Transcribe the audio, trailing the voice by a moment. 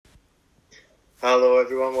Hello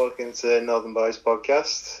everyone, welcome to Northern Boys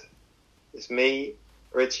Podcast. It's me,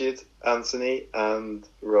 Richard, Anthony and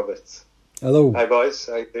Robert. Hello. Hi boys,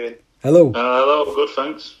 how you doing? Hello. Hello, good,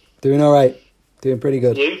 thanks. Doing alright. Doing pretty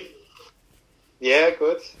good. You? Yeah,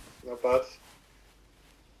 good. Not bad.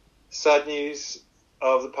 Sad news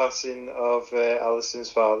of the passing of Alison's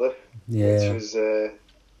father. Yeah. Which was a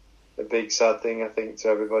big sad thing, I think, to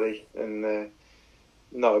everybody. And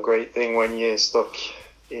not a great thing when you're stuck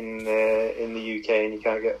in the UK and you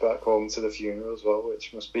can't get back home to the funeral as well,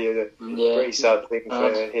 which must be a pretty sad thing for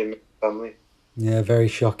him and his family. Yeah, very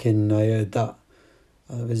shocking. I heard that.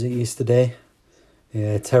 Was it yesterday?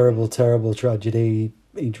 Yeah, terrible tragedy.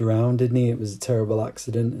 He drowned, didn't he? It was a terrible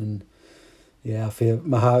accident, and yeah, I feel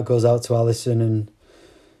my heart goes out to Alison, and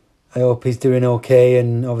I hope he's doing okay.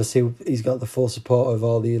 And obviously, he's got the full support of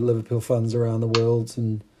all the Liverpool fans around the world,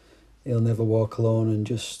 and he'll never walk alone. And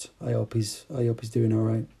I hope he's doing all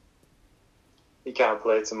right. He can't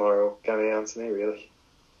play tomorrow, can he, Anthony? Really,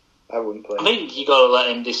 I wouldn't play. I think you got to let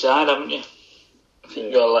him decide, haven't you?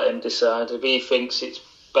 You got to let him decide. If he thinks it's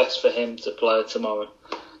best for him to play tomorrow,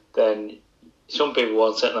 then some people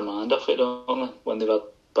won't take their mind off it, don't they? When they've had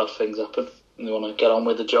bad things happen and they want to get on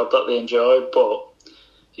with the job that they enjoy. But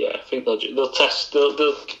yeah, I think they'll test.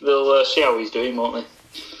 They'll see how he's doing, won't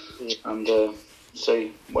they? Yeah. And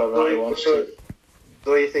see whether he wants to.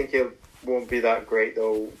 Do you think it won't be that great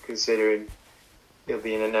though, considering he'll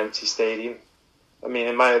be in an empty stadium? I mean,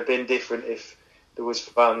 it might have been different if there was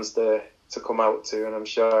fans there to come out to, and I'm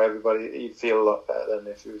sure you'd feel a lot better than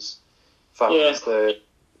if it was fans to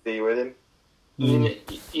be with him. You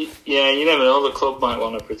never know. The club might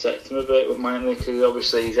want to protect him a bit, mightn't they? Because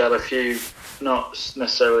obviously he's had a few not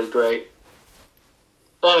necessarily great.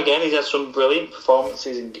 Then again, he's had some brilliant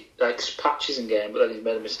performances in patches in game, but then he's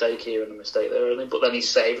made a mistake here and a mistake there, hasn't he? But then he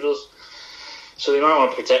saved us, so they might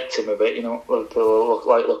want to protect him a bit. You know, Liverpool look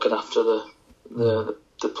like looking after the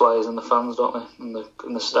players and the fans, don't they,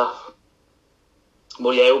 and the staff.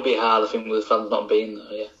 Well, yeah, it would be hard, I think, with the fans not being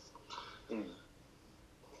there, yeah.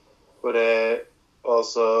 But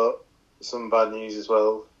also some bad news as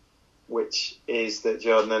well, which is that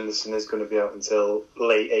Jordan Henderson is going to be out until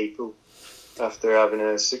late April after having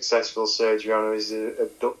a successful surgery on his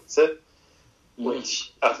abductor,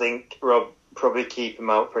 which I think Rob probably keep him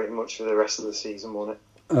out pretty much for the rest of the season, won't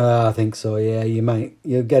it? I think so, yeah.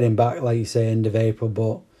 You'll get him back, like you say, end of April,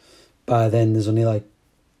 but by then there's only like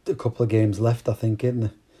a couple of games left, I think,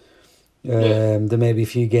 isn't there? There may be a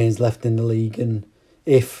few games left in the league, and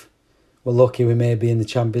if we're lucky, we may be in the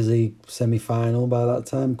Champions League semi-final by that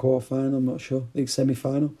time, quarter-final, I'm not sure. I think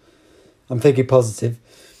semi-final. I'm thinking positive.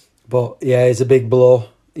 But yeah, it's a big blow.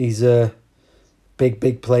 He's a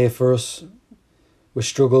big player for us. We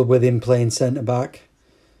struggled with him playing centre-back.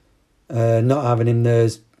 Not having him there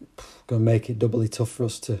is going to make it doubly tough for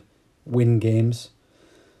us to win games.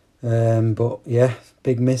 But yeah,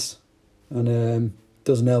 big miss, and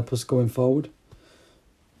doesn't help us going forward.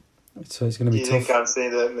 So it's going to be tough. Do you think, Anthony,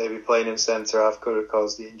 that maybe playing him centre half could have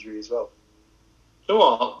caused the injury as well? You know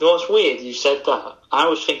what? You know what's weird? You said that. I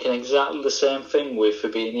was thinking exactly the same thing with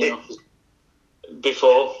Fabinho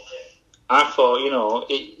before. I thought,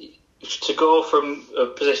 to go from a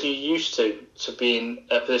position you're used to being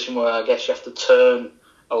a position where I guess you have to turn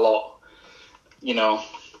a lot,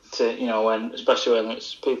 especially when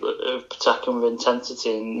it's people attacking with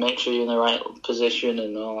intensity and make sure you're in the right position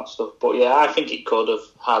and all that stuff. But yeah, I think it could have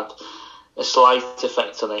had a slight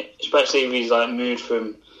effect on it, especially if he's moved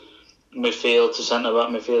from midfield to centre back,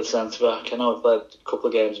 midfield to centre back. I know he played a couple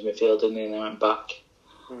of games in midfield, didn't he, and then went back.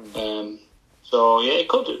 So yeah, it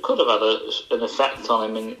could have had an effect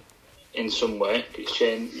on him in some way.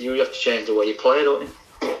 You have to change the way you play, don't you?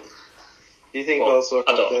 Do you think also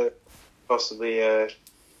possibly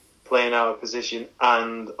playing out of position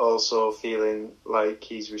and also feeling like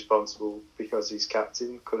he's responsible because he's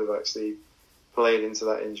captain could have actually played into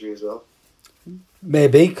that injury as well?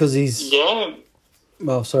 Maybe because he's... Yeah.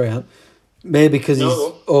 Well, sorry, Ant. Maybe because he's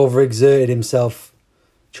overexerted himself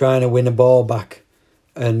trying to win a ball back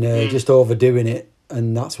and just overdoing it,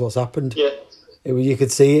 and that's what's happened. Yeah. You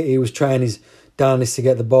could see it. He was trying his darnest to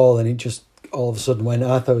get the ball, and it just all of a sudden went.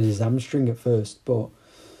 I thought it was his hamstring at first, but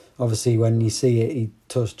obviously when you see it, he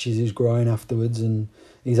touches his groin afterwards, and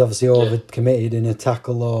he's obviously overcommitted in a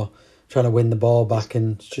tackle or trying to win the ball back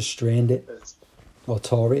and just strained it or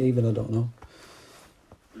tore it even. I don't know.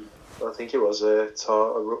 I think it was a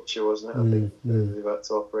rupture, wasn't it? I think they've had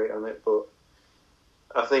to operate on it, but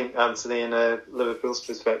I think, Anthony, in Liverpool's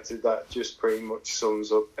perspective, that just pretty much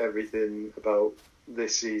sums up everything about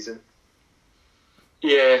this season.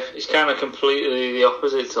 Yeah, it's kind of completely the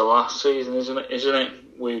opposite to last season, isn't it?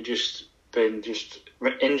 We just been just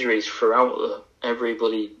injuries throughout every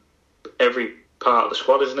part of the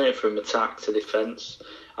squad, isn't it? From attack to defence.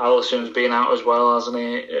 Alisson's been out as well, hasn't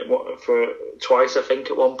he? For twice, I think,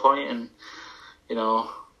 at one point, and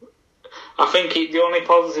I think the only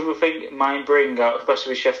positive I think it might bring out,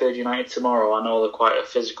 especially with Sheffield United tomorrow, I know they're quite a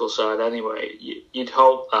physical side anyway. You'd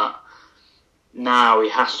hope that now he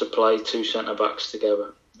has to play two centre backs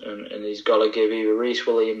together, and he's got to give either Reece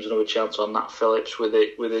Williams another chance on Nat Phillips with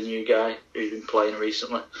a new guy who's been playing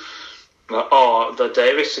recently, or the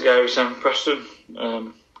Davis, the guy who's from Preston,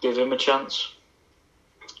 give him a chance,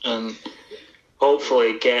 and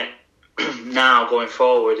hopefully get. Now going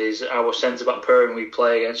forward is our centre back pairing we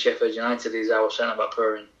play against Sheffield United is our centre back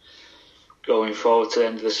pairing going forward to the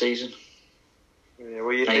end of the season. Yeah,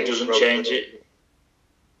 and he doesn't change it.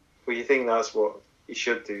 Well, you think that's what he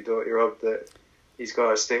should do, don't you, Rob? That he's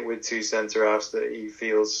got to stick with two centre halves that he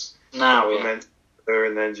feels meant to,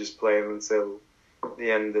 and then just play them until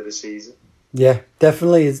the end of the season. Yeah,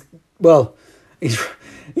 definitely.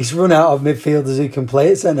 He's run out of midfielders who can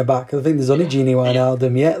play at centre back. I think there's only Gini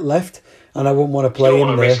Wijnaldum yet left, and I wouldn't want to play him there. You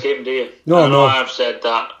don't want to risk him, do you? No. I've said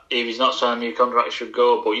that if he's not signed a new contract, he should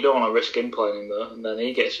go, but you don't want to risk him playing him there, and then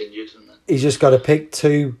he gets injured. He's just got to pick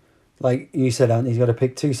two, like you said, Ant. He's got to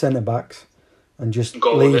pick two centre backs and just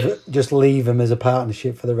leave him as a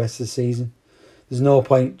partnership for the rest of the season. There's no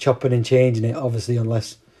point chopping and changing it, obviously,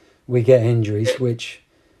 unless we get injuries, which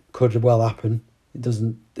could well happen. It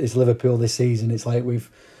doesn't. It's Liverpool this season. It's like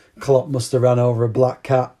Klopp must have ran over a black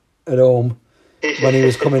cat at home when he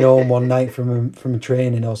was coming home one night from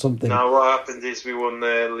training or something. No, what happened is we won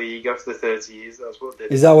the league after 30 years. That's what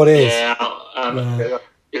did. Is that what it is? Yeah.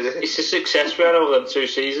 It's a success we had over them 2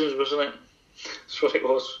 seasons, wasn't it? That's what it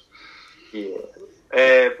was. Yeah.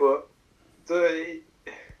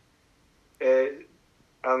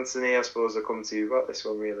 Anthony, I suppose I'll come to you about this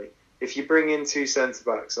one, really. If you bring in two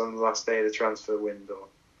centre-backs on the last day of the transfer window,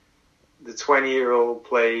 the 20-year-old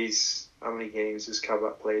plays... How many games has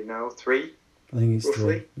Kabak played now? 3? I think it's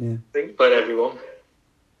roughly. 3, yeah. I think. Played everyone.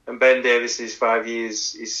 And Ben Davis is 5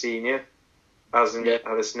 years his senior. Hasn't had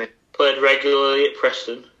a sniff. Played regularly at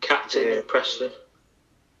Preston. Captain at Preston.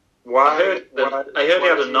 Why? I heard he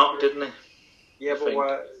had a knock, didn't he? Yeah, but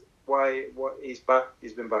why? He's back.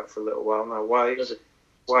 He's been back for a little while now. Why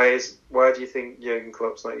do you think Jurgen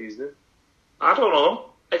Klopp's not using him? I don't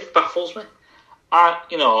know. It baffles me.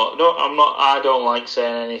 I don't like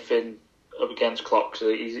saying anything up against Klopp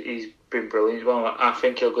because he's been brilliant. Well, I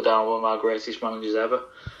think he'll go down one of our greatest managers ever.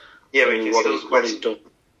 Yeah, but what he's done.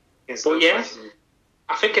 But yeah,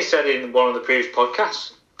 I think I said in one of the previous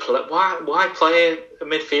podcasts, why play a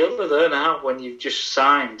midfielder there now when you've just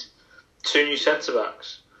signed 2 new centre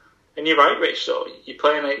backs? And you're right, Rich. So you're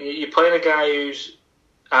playing a guy who's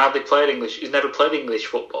hardly played English. He's never played English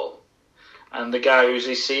football, and the guy who's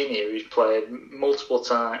his senior, who's played multiple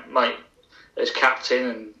times, like as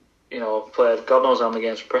captain, and played God knows how many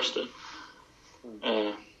games for Preston,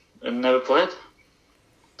 and never played.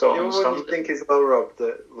 What do you think as well, Rob,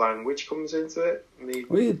 that language comes into it? I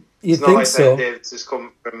mean, you think like so? Ben Davis has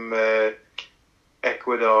come from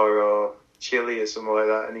Ecuador or Chile or something like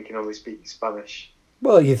that, and he can only speak Spanish.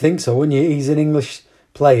 Well, you think so, wouldn't you? He's an English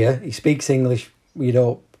player. He speaks English,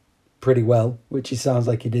 pretty well, which he sounds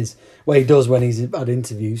like he does. Well, he does when he's had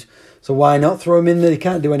interviews. So why not throw him in there? He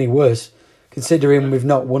can't do any worse, considering we've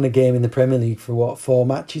not won a game in the Premier League for 4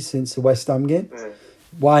 matches since the West Ham game. Yeah.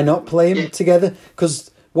 Why not play him together? Because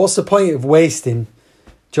what's the point of wasting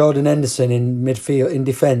Jordan Henderson in midfield, in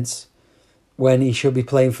defence, when he should be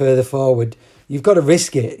playing further forward? You've got to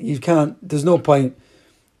risk it. You can't. There's no point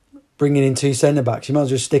bringing in 2 centre backs. You might as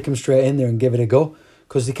well just stick them straight in there and give it a go,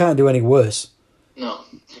 because they can't do any worse. No.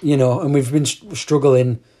 And we've been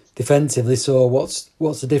struggling defensively. So what's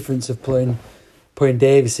the difference of putting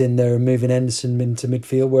Davis in there and moving Henderson into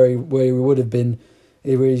midfield where he would have been?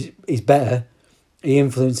 He's better. He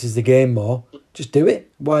influences the game more. Just do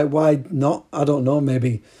it. Why not? I don't know.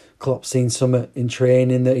 Maybe Klopp's seen something in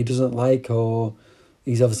training that he doesn't like, or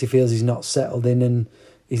he obviously feels he's not settled in and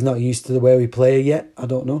he's not used to the way we play yet. I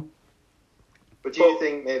don't know. But do you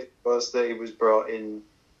think maybe it was that he was brought in,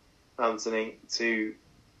 Anthony, to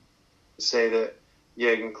say that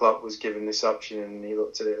Jurgen Klopp was given this option and he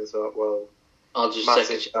looked at it and thought, well, I'll just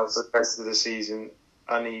massive chance for the rest of the season.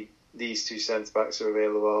 I need these 2 centre-backs are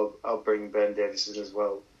available. I'll bring Ben Davis in as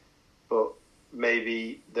well. But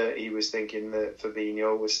maybe that he was thinking that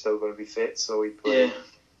Fabinho was still going to be fit, so he played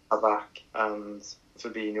Kabak and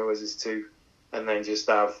Fabinho as his 2, and then just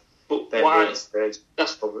have Ben Davis there.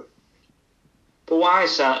 But why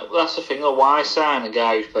sign? That's the thing. Why sign a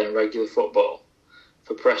guy who's playing regular football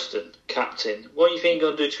for Preston, captain, what do you think he's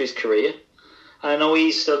going to do to his career? And I know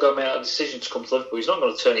he's still got to make a decision to come to Liverpool. He's not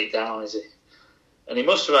going to turn it down, is he? And he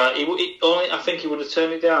must have. I think he would have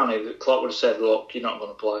turned it down if Klopp would have said, "Look, you're not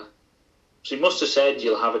going to play." So he must have said,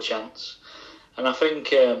 "You'll have a chance." And I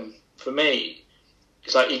think for me,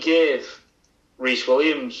 it's like he gave Reece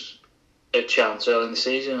Williams a chance early in the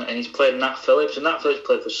season, and he's played Nat Phillips, and Nat Phillips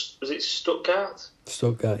played for, was it Stuttgart?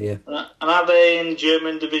 Stuttgart, yeah. And are they in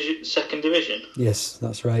German division, second division? Yes,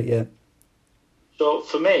 that's right, yeah. So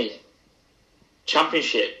for me,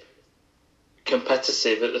 Championship,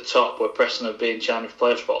 competitive at the top, where Preston have been challenged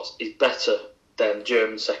for playoff spots, is better than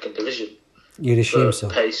German second division. You'd assume for so.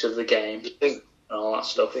 The pace of the game and all that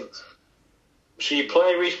stuff. So you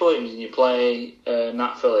play Reece Williams and you play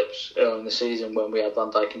Nat Phillips early in the season when we had Van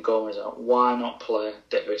Dijk and Gomez out. Why not play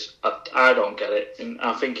Davis? I don't get it, and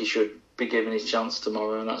I think he should be given his chance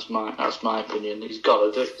tomorrow. And that's my opinion. He's got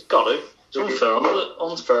to do. He's got to. It's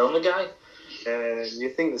unfair on the guy. You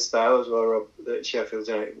think the style as well, Rob, that Sheffield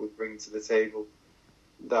United would bring to the table,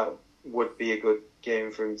 that would be a good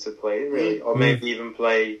game for him to play, really, or maybe even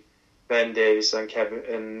play Ben Davies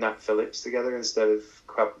and Nat Phillips together instead of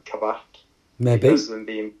Kabak. Maybe. Because of them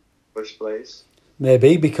being push plays.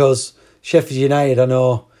 Maybe, because Sheffield United, I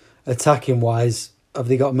know, attacking-wise, have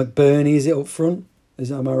they got McBurney, is it, up front?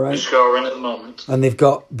 Am I right? He's scoring at the moment. And they've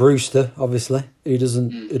got Brewster, obviously, who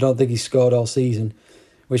I don't think he's scored all season,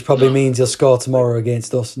 which probably means he'll score tomorrow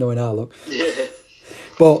against us, knowing our luck. Yeah.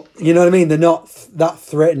 But, you know what I mean? They're not that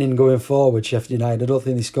threatening going forward, Sheffield United. I don't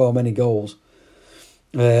think they score many goals.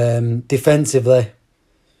 Defensively,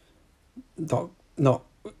 not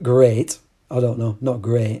great. I don't know, not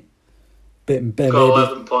great. Got maybe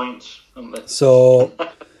 11 points, haven't they? So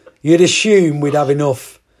you'd assume we'd have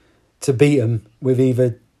enough to beat them with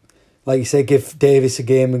either, like you say, give Davis a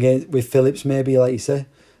game with Phillips, maybe, like you say,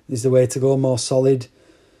 is the way to go, more solid.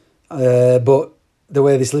 But the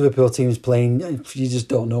way this Liverpool team is playing, you just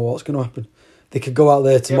don't know what's going to happen. They could go out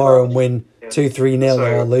there tomorrow and win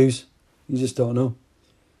 2-3-0 or lose. You just don't know.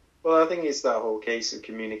 Well, I think it's that whole case of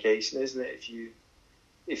communication, isn't it?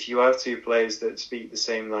 If you have two players that speak the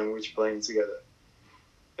same language playing together,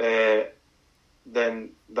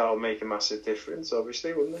 then that'll make a massive difference,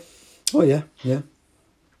 obviously, wouldn't it? Oh, yeah.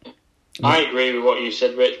 I agree with what you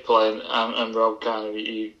said, Rich, playing, and Rob, kind of,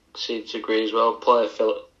 you seem to agree as well. Play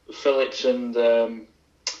Phillips and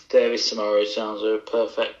Davis tomorrow sounds a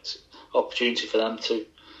perfect opportunity for them to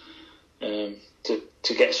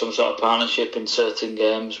get some sort of partnership in certain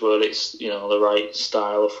games where it's, you know, the right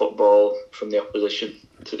style of football from the opposition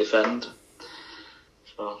to defend.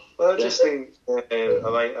 So, well, I just think I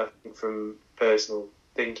think from personal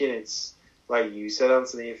thinking, it's like you said,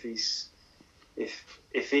 Anthony. If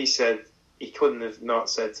he said, he couldn't have not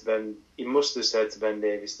said to Ben, he must have said to Ben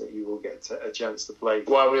Davies that you will get a chance to play.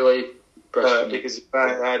 Why really? Because if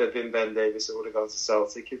I'd have been Ben Davies, I would have gone to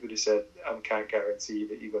Celtic. He would have said, I can't guarantee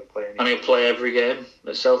that you're going to play anything. And he'll play every game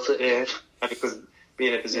at Celtic? Yeah, and he could be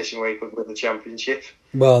in a position where he could win the championship.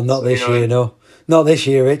 Well, not this year, no. Not this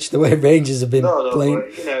year, Rich. The way Rangers have been playing.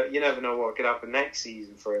 But, you never know what could happen next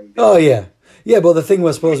season for him. Oh, yeah. Yeah, but the thing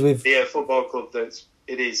was, I suppose we've... Yeah, football club,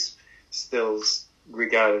 it is still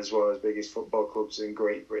regarded as one of the biggest football clubs in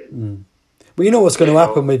Great Britain. Well, you know what's going to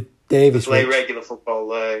happen with Davis. Play regular football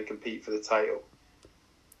there and compete for the title.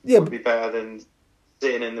 Yeah, would be better than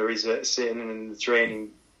sitting in the training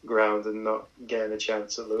ground and not getting a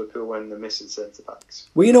chance at Liverpool when they're missing centre backs.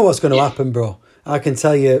 Well, you know what's going to happen, bro. I can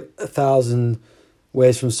tell you 1,000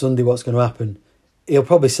 ways from Sunday what's going to happen. He'll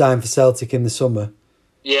probably sign for Celtic in the summer.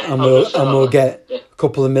 Yeah, and we'll get a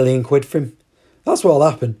couple of million quid for him. That's what'll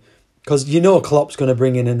happen, because you know Klopp's going to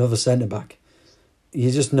bring in another centre back.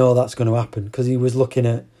 You just know that's going to happen, because he was looking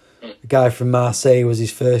at a guy from Marseille was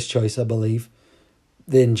his first choice, I believe,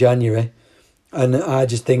 in January. And I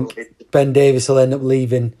just think Ben Davies will end up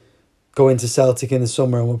leaving, going to Celtic in the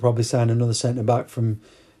summer, and we'll probably sign another centre-back from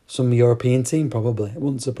some European team, probably. It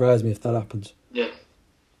wouldn't surprise me if that happens. Yeah.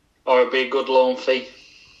 Or it'd be a good loan fee.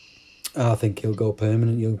 I think he'll go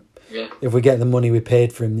permanent. If we get the money we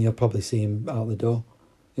paid for him, you'll probably see him out the door.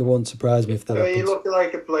 It won't surprise me if that happens. He looked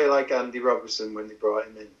like a player like Andy Robertson when they brought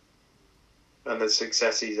him in, and the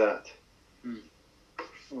success he's had.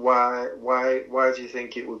 Why do you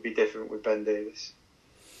think it would be different with Ben Davies?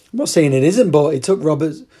 I'm not saying it isn't, but it took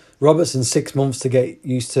Robertson 6 months to get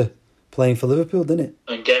used to playing for Liverpool, didn't it?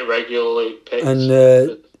 And get regularly picked.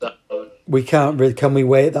 And we can't really. Can we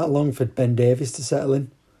wait that long for Ben Davies to settle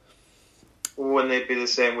in? Wouldn't it be the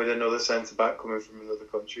same with another centre back coming from another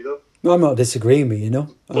country, though? No, I'm not disagreeing with you,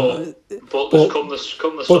 know. But come the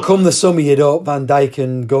summer. Come the summer, you'd hope Van Dijk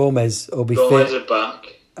and Gomez will be fit. Gomez are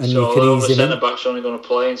back. and so you can all ease the him in. centre-backs only going to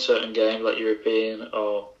play in certain games, like European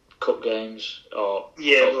or Cup games, or...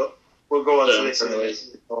 Yeah, we'll go on to certain this in a Premier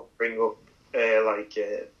minute. I'll bring up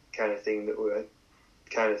kind of thing that we're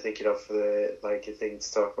kind of thinking of for the, like, a thing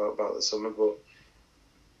to talk about the summer. But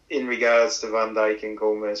in regards to Van Dijk and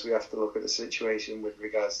Gomez, we have to look at the situation with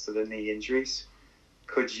regards to the knee injuries.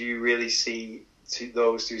 Could you really see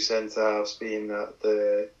those two centre-halves being at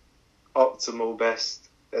the optimal best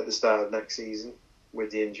at the start of next season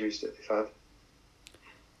with the injuries that they've had?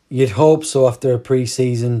 You'd hope so after a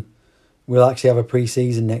pre-season. We'll actually have a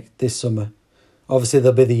pre-season this summer. Obviously,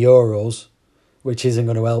 there'll be the Euros, which isn't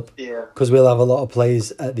going to help. Yeah. Because we'll have a lot of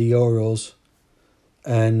players at the Euros.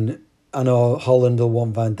 And I know Holland will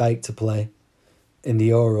want Van Dijk to play in the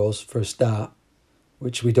Euros for a start,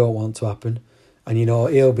 which we don't want to happen. And,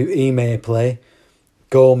 he may play.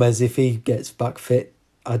 Gomez, if he gets back fit,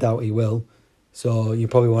 I doubt he will. So you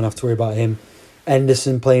probably won't have to worry about him.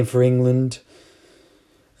 Henderson playing for England.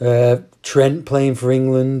 Trent playing for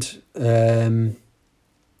England.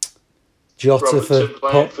 Jota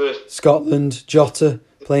for Scotland. Jota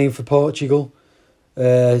playing for Portugal.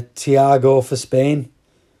 Thiago for Spain.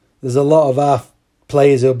 There's a lot of our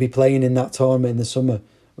players who'll be playing in that tournament in the summer,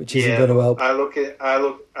 which isn't going to help.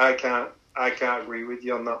 I can't agree with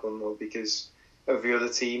you on that one though, because every other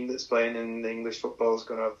team that's playing in English football is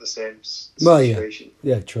going to have the same situation.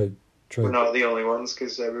 Yeah, true. We're not the only ones,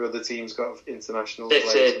 because every other team's got international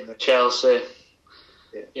players. City, Chelsea.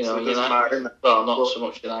 Yeah. So United. Well, not so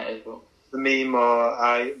much United, but for me,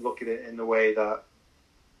 I look at it in the way that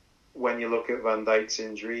when you look at Van Dijk's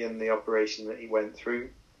injury and the operation that he went through,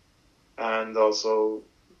 and also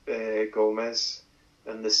Gomez,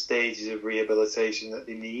 and the stages of rehabilitation that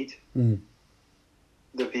they need.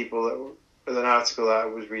 The people that an article that I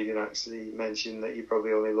was reading actually mentioned that you're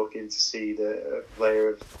probably only looking to see the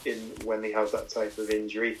player when they have that type of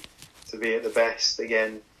injury to be at the best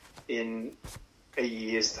again in a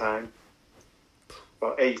year's time,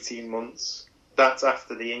 about 18 months. That's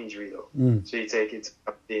after the injury though. So you take it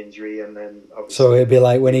after the injury, and then obviously. So it'd be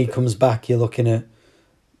like when he comes back, you're looking at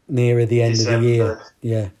nearer the end December. Of the year.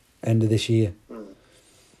 Yeah, end of this year.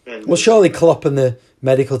 Well, surely Klopp and the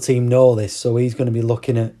medical team know this, so he's going to be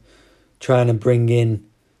looking at trying to bring in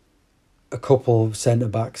a couple of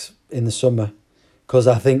centre-backs in the summer, because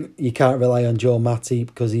I think you can't rely on Joe Matip,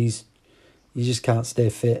 because you just can't stay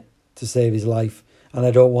fit to save his life. And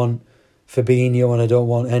I don't want Fabinho and I don't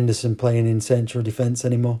want Henderson playing in central defence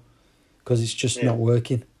anymore, because it's just not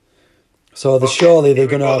working. So surely they're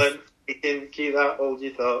going to have... You can keep that, hold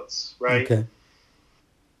your thoughts, right? Okay.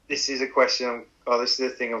 This is a question, this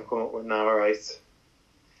is the thing I've come up with now, right?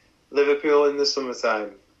 Liverpool in the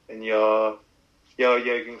summertime, and you're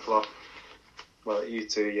Jurgen Klopp. Well, you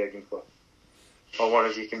two are Jurgen Klopp. Or one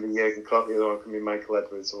of you can be Jurgen Klopp, the other one can be Michael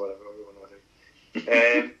Edwards or whatever we want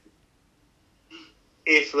to do.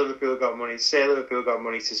 If Liverpool got money to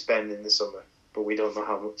spend in the summer, but we don't know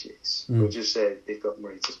how much it is. We'll just say they've got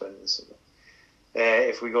money to spend in the summer.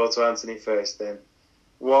 If we go to Anthony first, then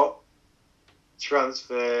what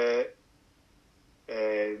transfer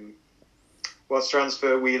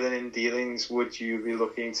wheeling and dealings would you be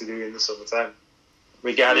looking to do in the summertime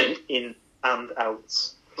regarding in and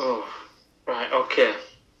outs? Oh, right, okay.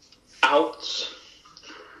 Outs.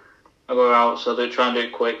 I'll go outs. I'll try and do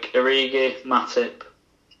it quick. Origi, Matip,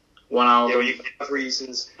 Wijnaldum. Yeah, well, you got to have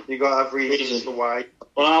reasons. You got to have reasons for why.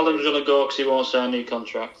 Wijnaldum's going to go because he won't sign new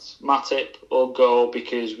contracts. Matip will go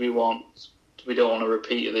because we don't want to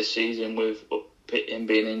repeat it this season with him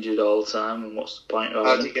being injured all the time. And what's the point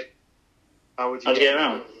of it? How would you get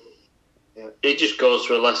around? Yeah. He just goes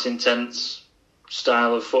for a less intense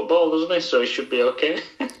style of football, doesn't he? So he should be okay.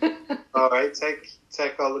 All right,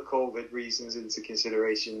 take all the COVID reasons into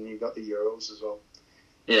consideration. You've got the Euros as well.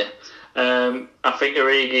 Yeah, I think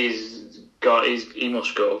he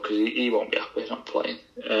must go because he won't be happy not playing.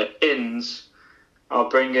 Inns, I'll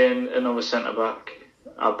bring in another centre back.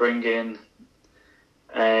 I'll bring in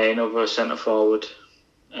another centre forward,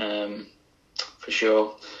 for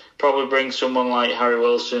sure. Probably bring someone like Harry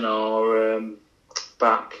Wilson or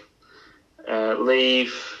back.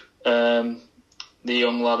 Leave the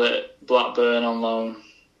young lad at Blackburn on loan.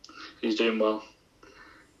 He's doing well.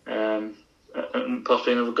 And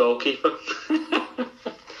possibly another goalkeeper.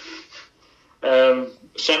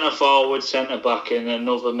 Centre forward, centre back, and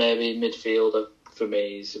another maybe midfielder for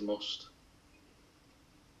me is a must.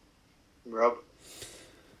 Rob?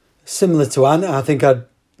 Similar to Ant, I think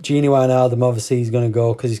Gini Wijnaldum, obviously he's going to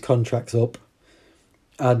go because his contract's up.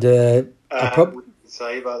 to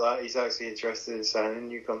tell you about that. He's actually interested in signing a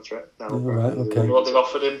new contract now. Oh, right, okay. What they've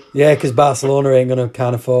offered him. Yeah, because Barcelona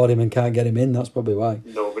can't afford him and can't get him in. That's probably why.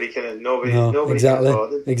 Nobody can exactly,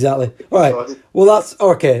 afford him. Exactly. All right. Well, that's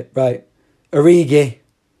okay. Right, Origi.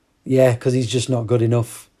 Yeah, because he's just not good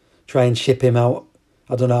enough. Try and ship him out.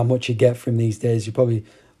 I don't know how much you get for him these days. You're probably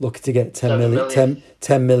lucky to get 10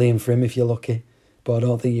 million for him if you're lucky, but I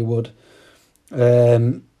don't think you would.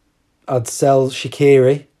 I'd sell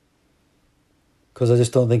Shaqiri because I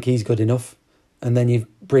just don't think he's good enough, and then you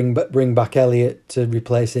bring back Elliott to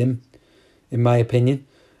replace him, in my opinion.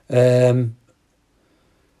 And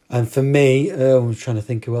for me, I'm trying to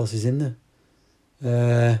think who else is in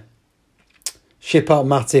there. Ship out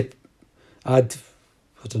Matip. I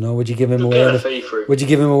don't know. Would you give him away? Would you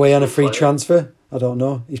give him away on a free transfer? I don't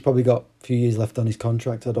know. He's probably got a few years left on his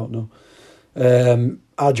contract. I don't know.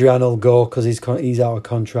 Adrian will go because he's out of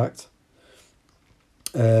contract.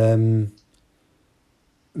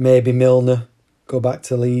 Maybe Milner, go back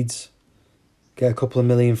to Leeds, get a couple of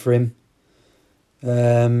million for him.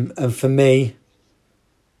 And for me,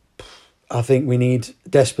 I think we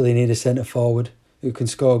desperately need a centre forward who can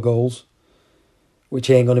score goals, which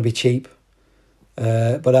ain't going to be cheap.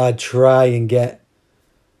 But I'd try and get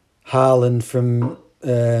Haaland from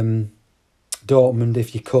Dortmund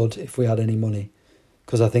if we had any money,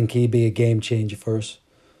 because I think he'd be a game changer for us.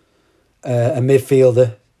 A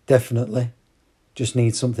midfielder, definitely. Just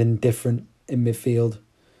need something different in midfield.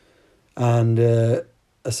 And a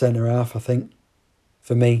centre half, I think,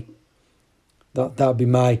 for me. That'd be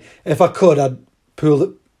if I could, I'd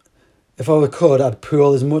pool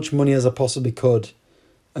as much money as I possibly could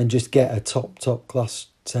and just get a top class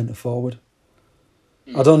centre forward.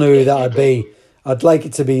 I don't know who that'd be. I'd like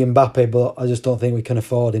it to be Mbappe, but I just don't think we can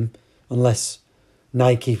afford him unless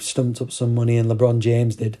Nike stumped up some money and LeBron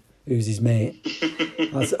James did, who's his mate.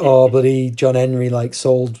 Bloody John Henry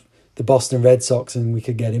sold the Boston Red Sox and we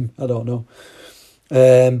could get him. I don't know.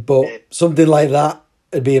 But something like that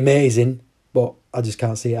would be amazing, but I just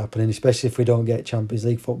can't see it happening, especially if we don't get Champions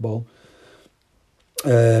League football.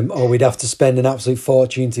 Or we'd have to spend an absolute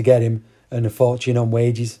fortune to get him and a fortune on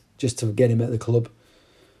wages just to get him at the club.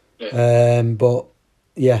 Yeah. But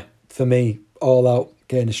yeah, for me, all out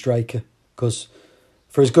getting a striker, because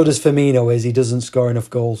for as good as Firmino is, he doesn't score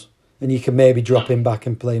enough goals, and you can maybe drop him back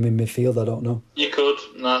and play him in midfield. I don't know. You could,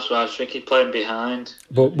 and that's why I was thinking playing behind.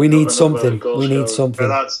 But we need something. We need something.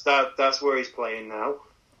 But that's where he's playing now.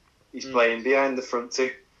 He's playing behind the front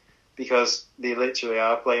two, because they literally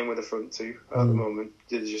are playing with the front two at the moment.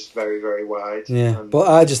 They're just very, very wide. Yeah, but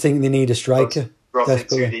I just think they need a striker.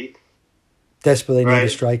 Too deep. Desperately need a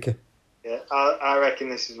striker. Yeah, I reckon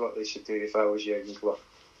this is what they should do if I was Jurgen Klopp.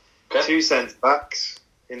 Okay. 2 centre-backs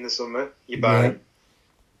in the summer, you buy. Yeah.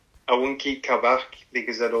 I wouldn't keep Kabak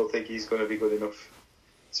because I don't think he's going to be good enough,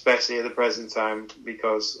 especially at the present time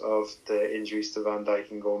because of the injuries to Van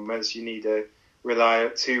Dijk and Gomez. You need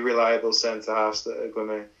two reliable centre-halves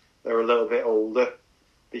that are a little bit older,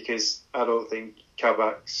 because I don't think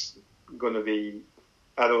Kabak's going to be...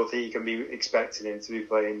 I don't think you can be expecting him to be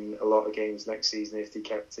playing a lot of games next season if they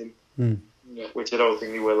kept him. Yeah. Which I don't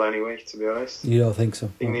think they will anyway, to be honest. You don't think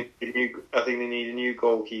so? I think they need a new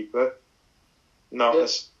goalkeeper. Not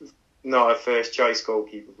a first choice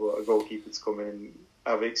goalkeeper, but a goalkeeper to come in and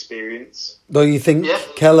have experience. Though you think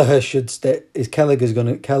Kelleher should stay?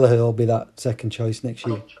 Kelleher will be that second choice next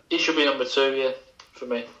year? He should be number 2, yeah, for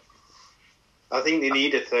me. I think they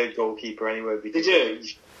need a third goalkeeper anyway. Because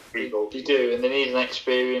they do, and they need an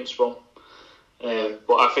experienced one.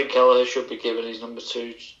 But I think Kelleher should be given his number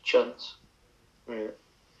 2 chance. Yeah.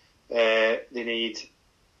 They need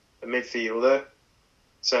a midfielder,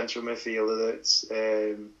 central midfielder that's...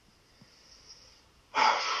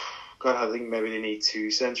 God, I think maybe they need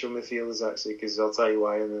 2 central midfielders, actually, because I'll tell you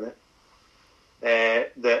why in a minute.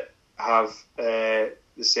 That have the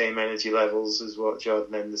same energy levels as what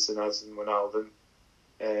Jordan Henderson has and Wijnaldum.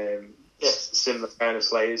 Similar kind of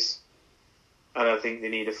players. And I think they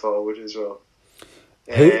need a forward as well.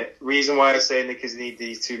 Reason why I'm saying it, because they need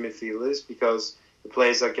these 2 midfielders, because the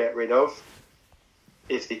players that get rid of,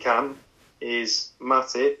 if they can, is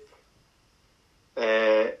Matip,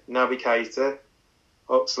 Naby Keita,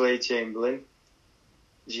 Oxlade-Chamberlain,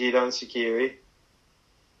 Xherdan Shaqiri,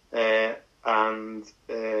 and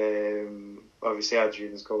obviously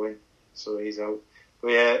Adrian's going, so he's out.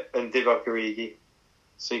 But yeah, and Divock Origi.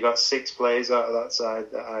 So you got 6 players out of that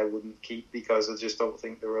side that I wouldn't keep, because I just don't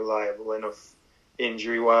think they're reliable enough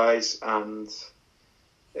injury-wise and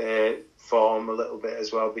form a little bit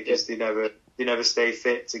as well, because they never stay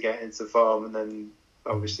fit to get into form, and then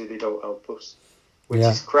obviously they don't help us, which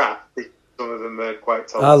is crap. some of them are quite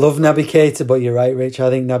talented. I love Naby Keita, but you're right, Rich. I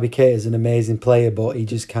think Naby Keita is an amazing player, but he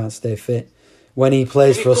just can't stay fit. When he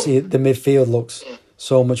plays for us, the midfield looks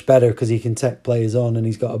so much better because he can take players on and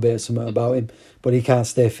he's got a bit of something about him, but he can't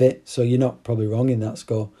stay fit. So you're not probably wrong in that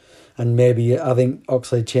score. And maybe I think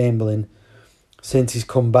Oxlade-Chamberlain, since he's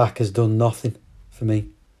come back, has done nothing for me.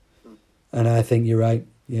 And I think you're right.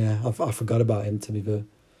 Yeah, I forgot about him, to be fair.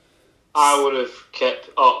 I would have kept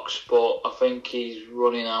Ox, but I think he's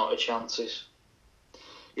running out of chances.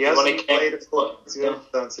 He hasn't played a full 90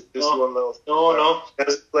 minutes. Just one little. No. He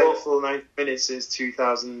hasn't played a full 90 minutes since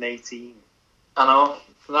 2018. I know.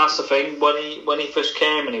 And that's the thing. When he first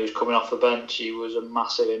came and he was coming off the bench, he was a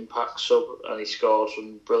massive impact sub, and he scored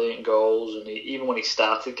some brilliant goals. And even when he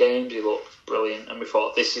started games, he looked brilliant. And we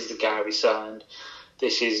thought, this is the guy we signed.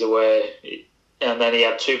 This is the way. And then he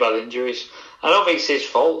had 2 bad injuries. I don't think it's his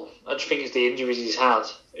fault. I just think it's the injuries he's had.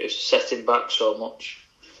 It's set him back so much.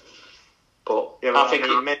 But yeah, I think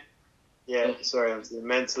sorry, Anthony.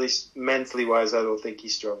 Mentally wise, I don't think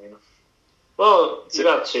he's strong enough. Well, you've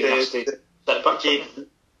had 2 nasty setbacks.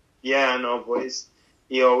 Yeah, I know, but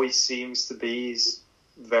he always seems to be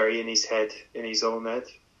very in his own head.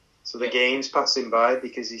 So the games pass him by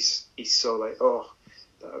because he's so like,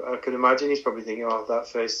 I could imagine he's probably thinking, that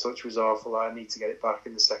first touch was awful, I need to get it back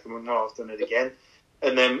in the second one. No, I've done it again.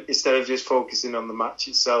 And then instead of just focusing on the match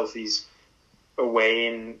itself, he's away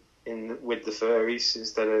in with the furries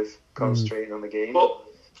instead of concentrating on the game. But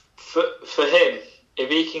for him, if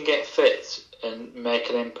he can get fit and make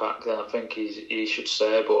an impact, then I think he should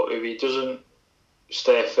stay. But if he doesn't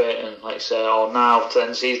stay fit and, like say, now for the end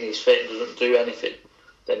of the season he's fit and doesn't do anything,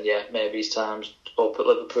 then yeah, maybe his time's up at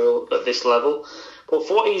Liverpool at this level. But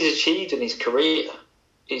for what he's achieved in his career,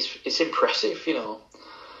 it's impressive, you know.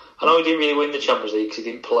 I know he didn't really win the Champions League because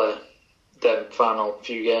he didn't play the final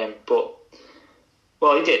few games, but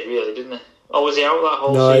he did really, didn't he? Or was he out that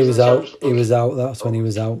whole season? No, he was out. He was out. That's when he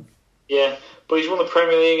was out. Yeah, but he's won the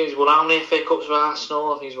Premier League and he's won how many FA Cups with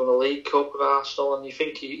Arsenal and he's won a League Cup with Arsenal, and you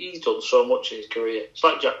think he's done so much in his career. It's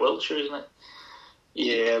like Jack Wilshere, isn't it?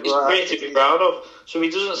 Yeah, it's great to be proud of. So if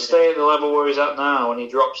he doesn't stay at the level where he's at now and he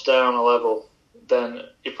drops down a level, then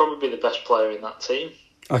he'd probably be the best player in that team.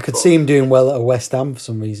 I could see him doing well at West Ham for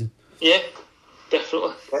some reason. Yeah,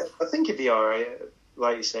 definitely. I think he'd be alright.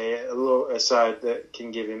 Like you say, a side that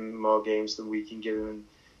can give him more games than we can give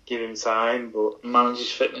him time, but manage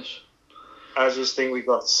his fitness. I just think we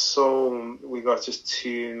got just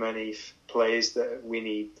too many players that we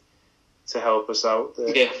need to help us out.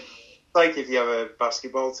 Yeah. Like if you have a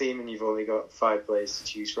basketball team and you've only got 5 players to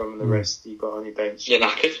choose from, and the rest you've got on your bench. You're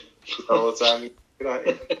knackered all the time.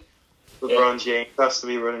 LeBron James has to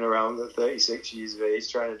be running around at 36 years of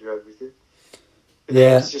age trying to do everything. But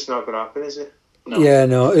it's just not going to happen, is it? No. Yeah,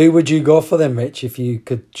 no. Who would you go for then, Rich? If you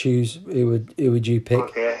could choose, who would you pick?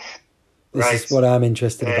 Okay, this is what I'm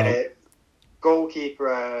interested about.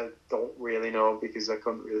 Goalkeeper, I don't really know because I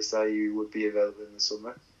couldn't really say who would be available in the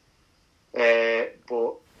summer.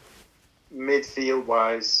 But midfield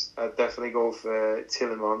wise, I'd definitely go for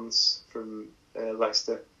Tielemans from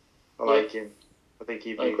Leicester. I like him. I think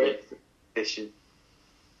he'd be a good addition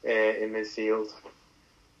in midfield.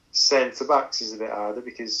 Centre backs is a bit harder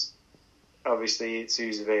because obviously it's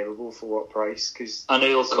who's available for what price. And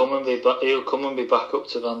he'll come and be back up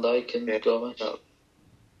to Van Dijk and Gomez.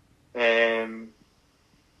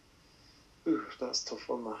 That's a tough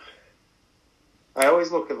one. That. I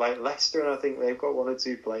always look at like Leicester, and I think they've got 1 or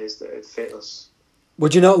 2 players that would fit us.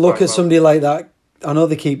 Would you not look at somebody like that? I know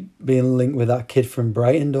they keep being linked with that kid from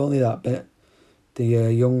Brighton, don't they? That bit, the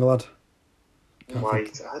young lad.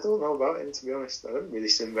 White. I don't know about him, to be honest. I don't really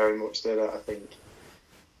see him very much there. I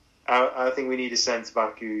think we need a centre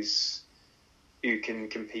back who can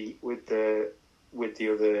compete with the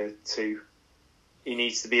other 2. He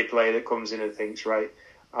needs to be a player that comes in and thinks, right,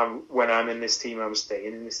 when I'm in this team, I'm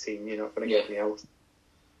staying in this team. You're not going to get me out.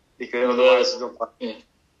 Because otherwise,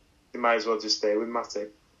 they might as well just stay with Matip,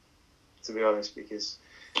 to be honest, because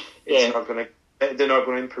they're not going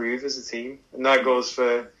to improve as a team. And that goes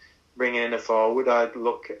for bringing in a forward. I'd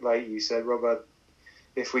look at, like you said, Rob,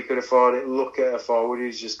 if we could afford it, look at a forward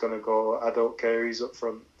who's just going to go, I don't care who's up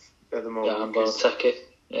front at the moment. Yeah, I'm going to take it.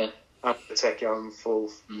 Yeah. I'm going to take it on full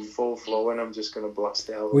flow and I'm just going to blast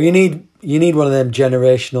it out. Well, you need one of them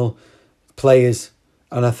generational players,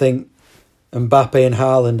 and I think Mbappe and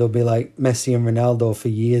Haaland will be like Messi and Ronaldo for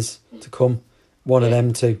years to come. One of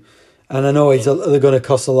them two. And I know they're going to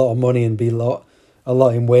cost a lot of money and be a lot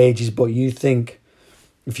in wages, but you think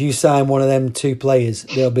if you sign one of them 2 players,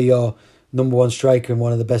 they'll be your number 1 striker and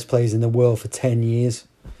one of the best players in the world for 10 years.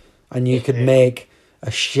 And you could make a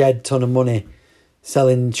shed ton of money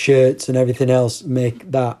selling shirts and everything else,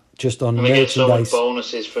 make that just on And they get so much merchandise.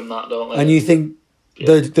 bonuses from that, don't they? And you think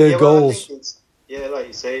Yeah. the goals... Well, I think like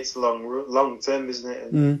you say, it's long term, isn't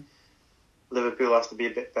it? And Liverpool have to be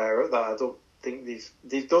a bit better at that. I don't think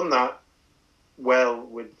they've done that well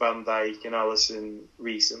with Van Dijk and Alisson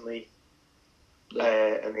recently,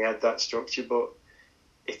 and they had that structure. But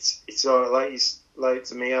it's all right, like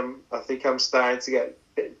to me, I think I'm starting to get a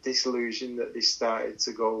bit disillusioned that they started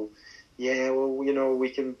to go, yeah, well, you know, we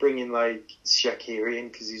can bring in like Shaqiri in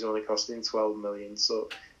because he's only costing 12 million, so.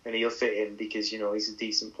 And he'll fit in because, you know, he's a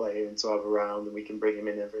decent player and to have around, and we can bring him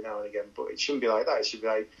in every now and again. But it shouldn't be like that. It should be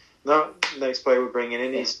like, no, next player we're bringing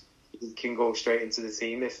in, he can go straight into the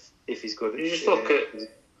team if he's good. You just look at,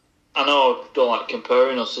 I know I don't like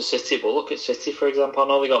comparing us to City, but look at City, for example. I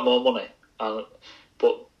know they got more money,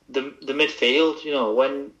 but the midfield, you know,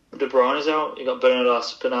 when De Bruyne is out, you got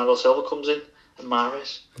Bernardo Silva comes in, and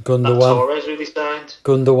Mahrez. Gundogan. Torres really signed.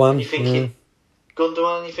 Gundogan. And you're thinking,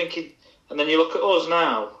 Gundogan, you're thinking... And then you look at us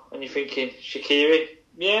now, and you're thinking, Shaqiri,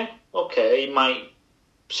 yeah, okay,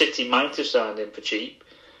 City might have signed him for cheap,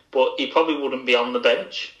 but he probably wouldn't be on the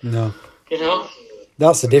bench. No. You know?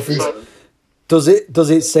 That's the difference. Does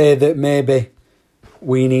it say that maybe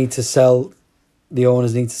we need to sell, the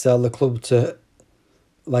owners need to sell the club to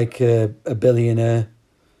like a billionaire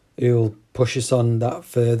who'll push us on that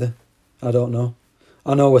further? I don't know.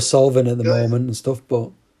 I know we're solving at the moment and stuff,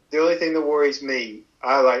 but... The only thing that worries me,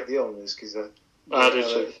 I like the owners because I do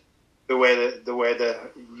too. The way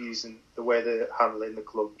they're handling the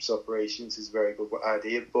club's operations is a very good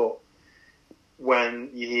idea. But when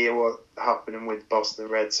you hear what happening with Boston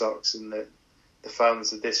Red Sox and the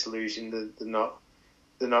fans are disillusioned, they're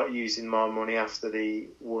not using more money after they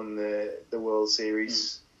won the World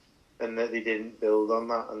Series, and that they didn't build on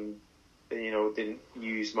that, and you know didn't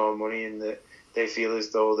use more money, and that they feel as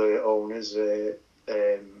though the owners are.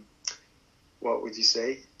 What would you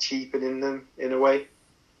say? Cheapening them in a way.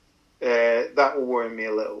 That will worry me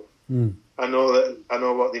a little. I know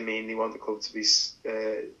what they mean. They want the club to be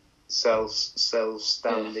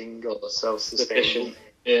self-standing or self-sustaining.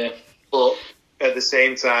 Yeah. But at the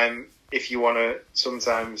same time, if you want to,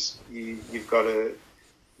 sometimes you've got to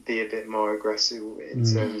be a bit more aggressive in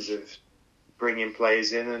terms of bringing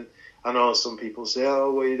players in. And I know some people say,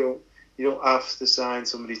 "Oh, well, you don't have to sign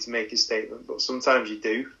somebody to make a statement," but sometimes you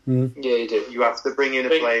do. Yeah, you do. You have to bring in a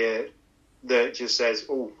player that just says,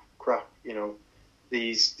 "Oh crap," you know,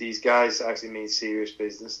 these guys actually mean serious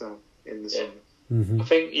business now in the summer. I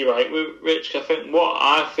think you're right, Rich. I think what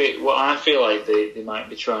I feel like they might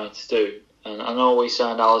be trying to do, and I know we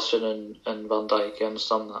signed Alisson and Van Dijk. I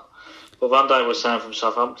understand that, but Van Dijk was signed from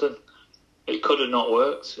Southampton. It could have not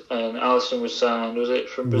worked, and Alisson was signed. Was it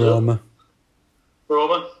from Brazil?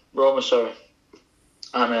 Roma, sorry.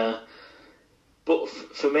 And but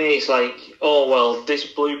for me, it's like, oh well, this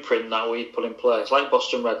blueprint that we put in place, like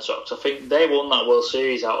Boston Red Sox. I think they won that World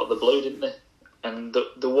Series out of the blue, didn't they? And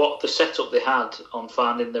the setup they had on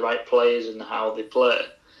finding the right players and how they play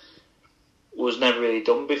was never really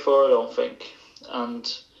done before, I don't think.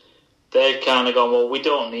 And they've kind of gone, well, we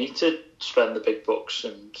don't need to spend the big bucks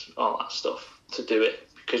and all that stuff to do it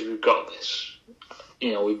because we've got this.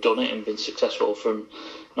 You know, we've done it and been successful from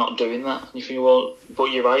not doing that. And you think, well, but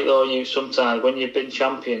you're right though. You sometimes when you've been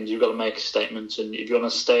champions, you've got to make a statement, and if you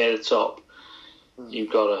want to stay at the top, you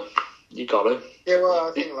got to. Yeah, well,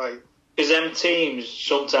 I think like because them teams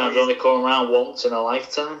sometimes only come around once in a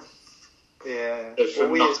lifetime. Yeah, Well,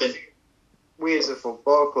 we as a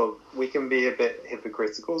football club, we can be a bit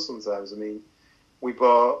hypocritical sometimes. I mean, we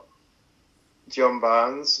bought John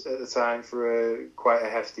Barnes at the time for quite a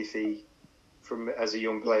hefty fee as a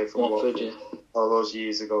young player from Watford all those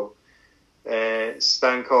years ago.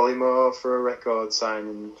 Stan Collymore for a record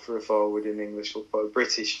signing for a forward in English football,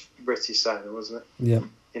 British signing, wasn't it? Yeah.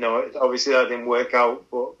 You know, obviously that didn't work out,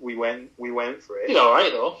 but we went for it. He's all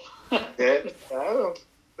right though. Yeah, I don't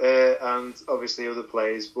know. And obviously other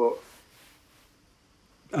players, but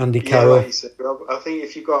Andy Carroll. Like you said, Rob, I think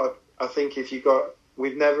if you got,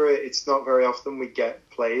 we've never. It's not very often we get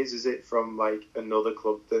players, is it, from like another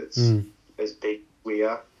club that's as big as we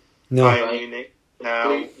are. No. Bayern Munich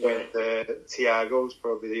now with Thiago's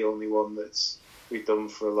probably the only one that's we've done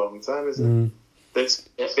for a long time, isn't it? That's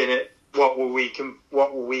been at what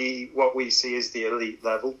we see as the elite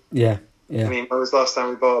level. Yeah, yeah. I mean, when was the last time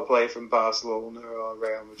we bought a player from Barcelona or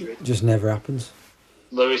Real Madrid? Just never happens.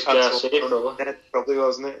 Luis Garcia, probably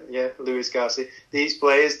wasn't it? Yeah, Luis Garcia. These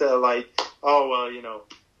players that are like, oh well, you know,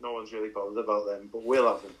 no one's really bothered about them, but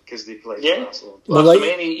we'll have them because they play for Barcelona. Well, I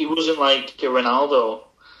mean, he wasn't like a Ronaldo.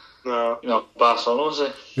 No, you know, Barcelona was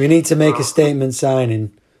it? We need to make a statement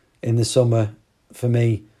signing in the summer for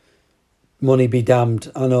me, money be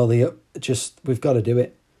damned. I know we've got to do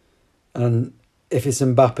it. And if it's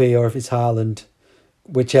Mbappe or if it's Haaland,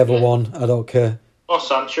 whichever one, I don't care. Or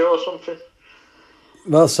Sancho or something.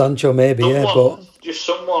 Well, Sancho maybe, but just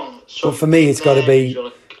someone. But for me, it's got to be.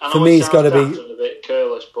 For me, it's got to be a bit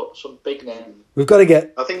careless, but some big name. We've got to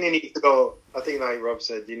get. I think they need to go. I think, like Rob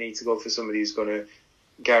said, you need to go for somebody who's going to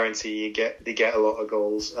guarantee they get a lot of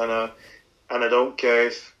goals. And I don't care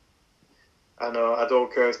if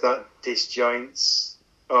that disjoints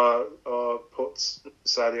or puts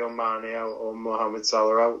Sadio Mane out or Mohamed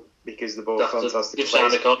Salah out, because they're both fantastic You've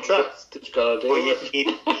players. signed a contract. It's got to do.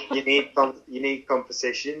 But you need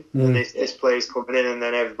competition, and this player's coming in, and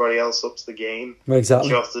then everybody else ups the game. Exactly.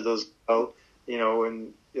 Jota does well,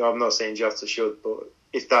 and I'm not saying Jota should, but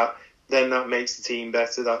if that makes the team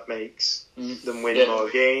better. That makes them win more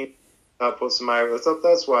games. That puts them out of the top.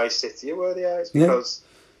 That's why City are where they are. It's because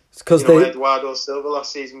Eduardo Silva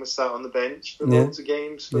last season was sat on the bench for loads of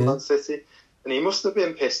games for Man City, and he must have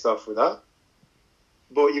been pissed off with that.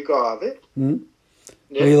 But you've got to have it. Mm.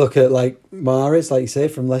 Yeah. When you look at Mahrez, like you say,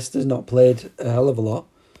 from Leicester's not played a hell of a lot.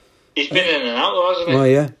 He's been in and out though, hasn't he? Oh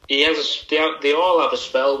yeah. He has. They all have a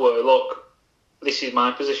spell where, look, this is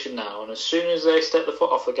my position now, and as soon as they step the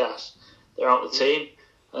foot off the gas, they're out the team.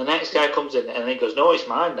 And the next guy comes in and he goes, no, it's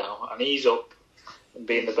mine now, and he's up and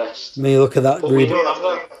being the best. When you look at that, we don't have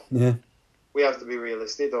that. Yeah. We have to be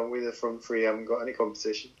realistic, don't we? The front three haven't got any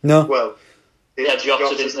competition. No. Well,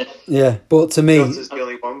 Jota, didn't he? Yeah, but to me, Jota's the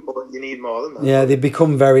only one, but you need more than that. Yeah, they've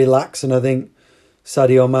become very lax, and I think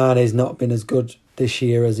Sadio Mane's not been as good this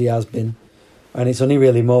year as he has been, and it's only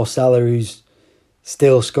really Mo Salah who's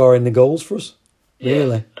still scoring the goals for us.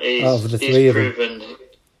 Really, out of the three of them.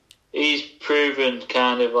 He's proven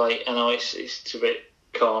kind of like, I know it's a bit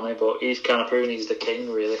corny, but he's kind of proven he's the king,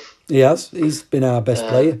 really. He has. He's been our best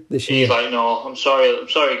player this year. He's like, no, I'm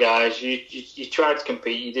sorry, guys. You tried to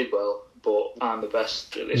compete, you did well, but I'm the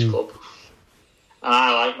best at this club. And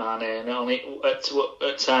I like Mane. And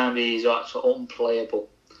at times he's actually unplayable.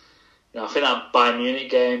 I think that Bayern Munich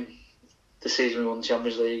game, the season we won the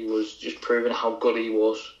Champions League, was just proving how good he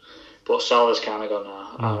was. But Salah's kind of gone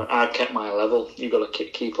now. I've kept my level. You've got to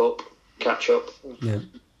keep up, catch up. Yeah.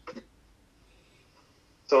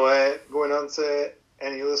 So going on to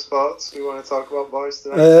any other sports we want to talk about, boys,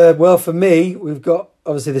 tonight? Well, for me, we've got,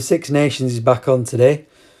 obviously, the Six Nations is back on today.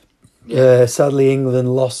 Yeah. Sadly,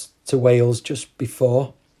 England lost to Wales just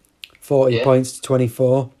before, 40 points to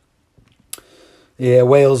 24. Yeah,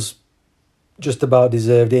 Wales just about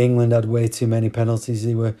deserved it. England had way too many penalties.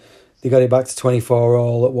 They got it back to 24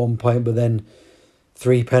 all at one point, but then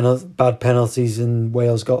 3 bad penalties, and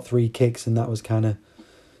Wales got 3 kicks, and that was kind of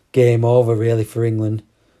game over really for England.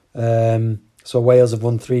 So Wales have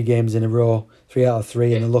won 3 games in a row, 3 out of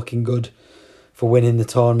 3, and they're looking good for winning the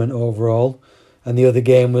tournament overall. And the other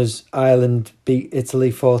game was Ireland beat Italy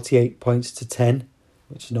 48 points to 10,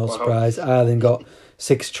 which is no surprise. Ireland got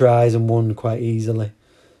 6 tries and won quite easily.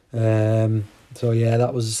 So yeah,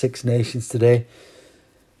 that was the Six Nations today.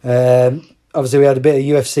 Obviously we had a bit of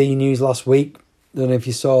UFC news last week. I don't know if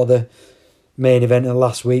you saw the main event of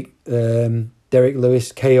last week. Derek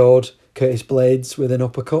Lewis KO'd Curtis Blades with an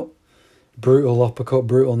uppercut. Brutal uppercut,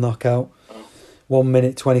 brutal knockout. 1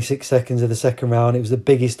 minute 26 seconds of the second round. It was the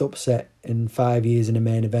biggest upset in 5 years in a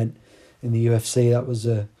main event in the UFC. It was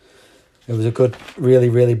a good, really,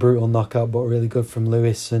 really brutal knockout, but really good from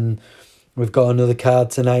Lewis. And we've got another card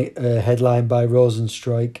tonight, headlined by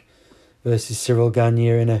Rosenstruik versus Cyril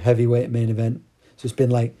Gagné in a heavyweight main event. So it's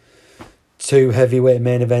been 2 heavyweight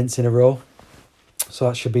main events in a row. So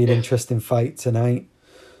that should be an interesting fight tonight.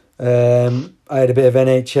 I had a bit of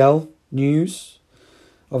NHL news.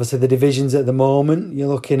 Obviously, the divisions at the moment, you're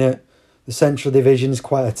looking at the Central Division is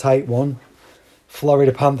quite a tight one.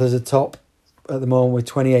 Florida Panthers are top at the moment with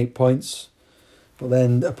 28 points. But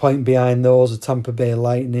then a point behind those are Tampa Bay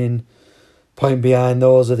Lightning. Point behind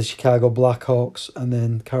those are the Chicago Blackhawks. And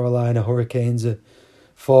then Carolina Hurricanes are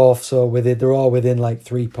 4th. So they're all within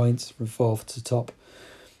 3 points from 4th to top.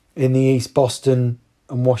 In the East, Boston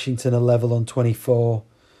and Washington are level on 24,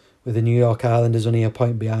 with the New York Islanders only a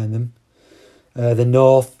point behind them. The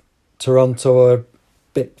North, Toronto are a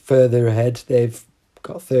bit further ahead. They've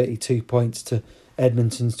got 32 points to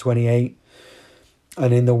Edmonton's 28.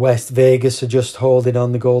 And in the West, Vegas are just holding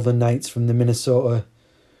on the Golden Knights from the Minnesota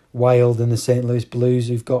Wild and the St. Louis Blues,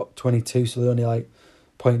 who've got 22, so they're only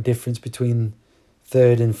point difference between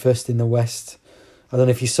 3rd and 1st in the West. I don't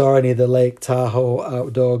know if you saw any of the Lake Tahoe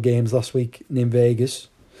outdoor games last week in Vegas.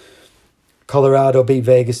 Colorado beat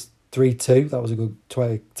Vegas 3-2. That was a good,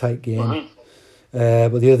 tight game.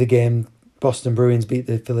 But the other game, Boston Bruins beat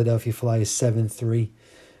the Philadelphia Flyers 7-3,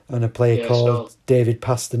 and a player called David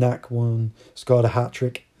Pasternak scored a hat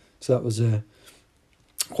trick. So that was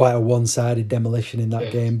quite a one-sided demolition in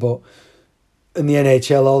that game. But in the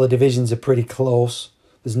NHL, all the divisions are pretty close.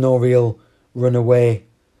 There's no real runaway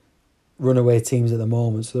teams at the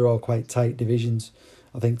moment, so they're all quite tight divisions.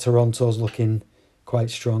 I think Toronto's looking quite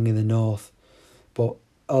strong in the north, but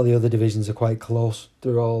all the other divisions are quite close.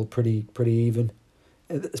 They're all pretty even,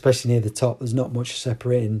 especially near the top. There's not much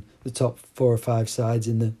separating the top 4 or 5 sides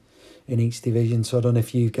in each division. So I don't know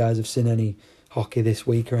if you guys have seen any hockey this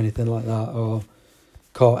week or anything like that, or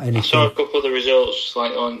caught anything. I saw a couple of the results,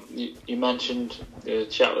 like on you mentioned the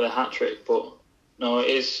chat with a hat trick, but no,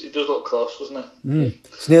 it does look close, doesn't it?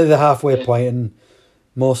 It's nearly the halfway point, and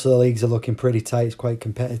most of the leagues are looking pretty tight. It's quite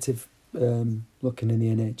competitive, looking in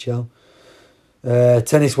the NHL.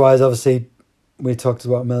 Tennis-wise, obviously, we talked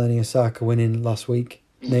about Melanie Osaka winning last week.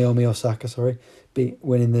 Naomi Osaka,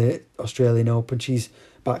 winning the Australian Open. She's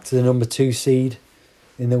back to the number 2 seed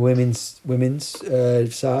in the women's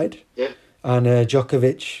side. Yeah. And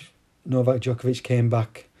Novak Djokovic came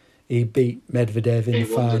back. He beat Medvedev in the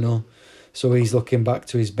final. So he's looking back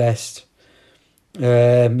to his best.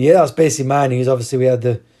 That's basically my news. Obviously, we had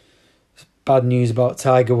the bad news about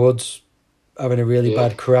Tiger Woods having a really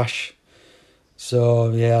bad crash.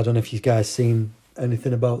 So, I don't know if you guys seen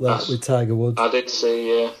anything about that with Tiger Woods. I did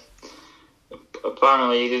see,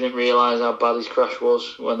 apparently he didn't realise how bad his crash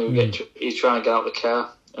was when they were he was trying to get out of the car,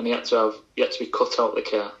 and he had to be cut out of the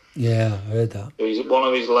car. Yeah, I heard that. So one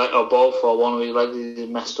of his legs, or both, or one of his legs is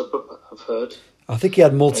messed up, I've heard. I think he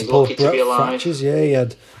had multiple fractures. Yeah, he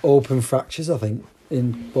had open fractures, I think,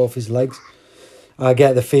 in both his legs. I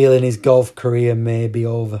get the feeling his golf career may be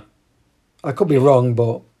over. I could be wrong,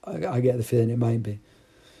 but I get the feeling it might be.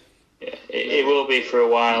 Yeah, it will be for a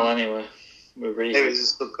while anyway. It was a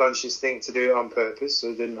subconscious thing to do it on purpose, so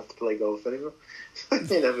he didn't have to play golf anymore.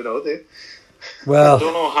 You never know, do you? Well, I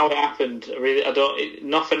don't know how it happened.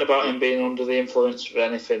 Nothing about him being under the influence of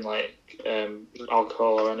anything like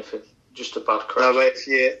alcohol or anything. Just a bad crash. No, but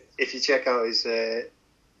if you check out his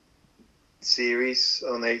series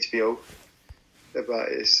on HBO about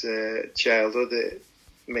his childhood, it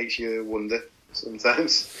makes you wonder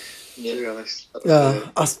sometimes. Yeah. To be honest.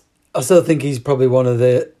 I still think he's probably one of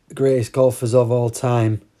the greatest golfers of all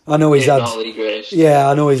time. I know he's had. Not the greatest. Yeah,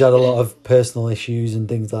 I know he's had a lot of personal issues and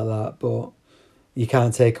things like that, but you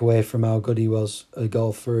can't take away from how good he was a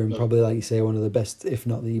golfer, and probably, like you say, one of the best, if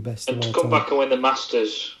not the best of all time. To come back and win the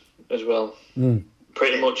Masters as well,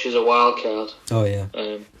 pretty much is a wild card. Oh yeah,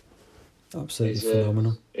 absolutely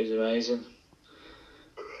phenomenal. He's amazing.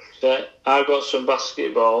 So I've got some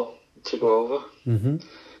basketball to go over. Mm-hmm.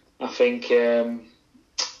 I think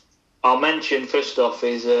I'll mention first off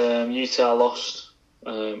is Utah lost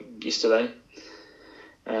yesterday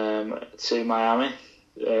to Miami,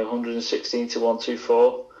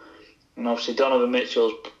 116-124, and obviously Donovan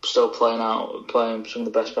Mitchell's still playing some of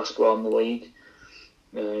the best basketball in the league.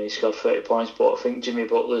 He scored 30 points, but I think Jimmy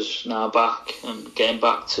Butler's now back and getting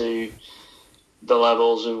back to the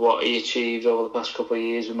levels of what he achieved over the past couple of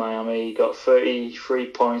years with Miami. He got 33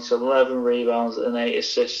 points, 11 rebounds, and 8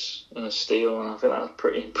 assists and a steal, and I think that's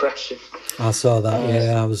pretty impressive. I saw that.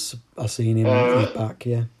 I seen him. He's back.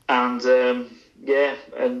 Yeah, and and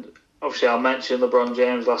obviously I'll mention LeBron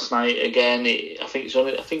James last night again. I think it's the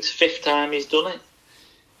 5th time he's done it.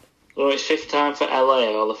 Or it's 5th time for LA,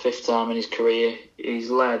 or the 5th time in his career. He's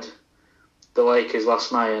led the Lakers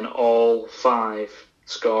last night in all 5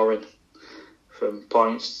 scoring, from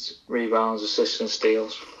points, rebounds, assists and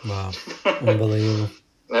steals. Wow, unbelievable.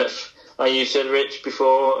 Like you said, Rich,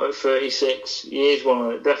 before, at 36, he is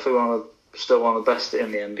still one of the best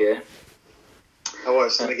in the NBA. I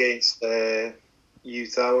watched them against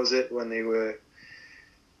Utah, was it, when they were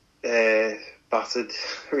battered,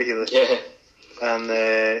 really. Yeah. And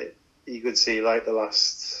you could see, like,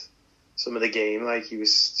 some of the game, like, he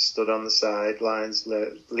was stood on the sidelines,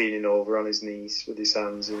 leaning over on his knees with his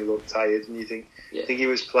hands, and he looked tired. And you think, I think he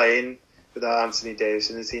was playing without Anthony Davis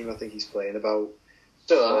in the team. I think he's playing about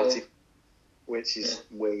 40, which is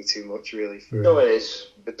way too much, really, for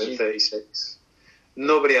 36.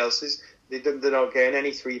 Nobody else is. They're not getting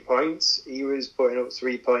any 3 points. He was putting up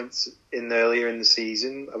 3 points earlier in the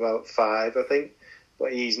season, about 5, I think.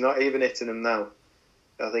 But he's not even hitting them now.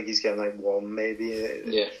 I think he's getting like 1, maybe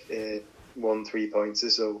 1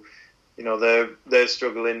 3-pointer. So, they're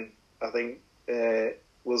struggling. I think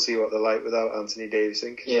we'll see what they're like without Anthony Davis.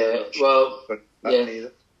 They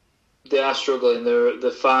are struggling.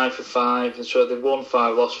 They're 5 for 5, and so they've won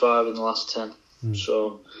 5, lost 5 in the last 10.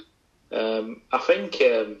 So, I think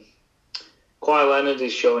Kawhi Leonard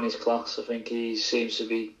is showing his class. I think he seems to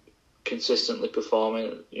be consistently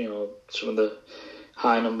performing. Some of the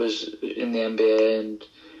high numbers in the NBA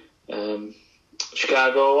and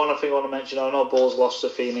Chicago. One thing I want to mention. I know Bulls lost to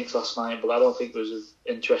Phoenix last night, but I don't think it was an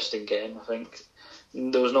interesting game. I think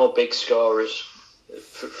there was no big scorers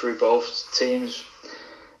through both teams.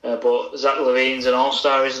 But Zach LaVine's an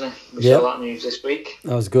all-star, isn't he? We saw that news this week.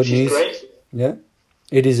 That was good news. Great. Yeah,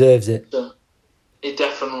 he deserves it. So, he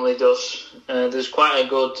definitely does. There's quite a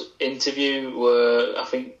good interview where I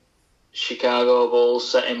think Chicago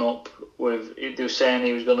Bulls set him up with. They were saying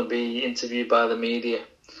he was going to be interviewed by the media,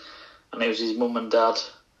 and it was his mum and dad,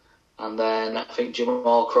 and then I think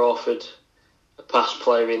Jamal Crawford, a past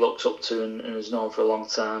player he looks up to and has known for a long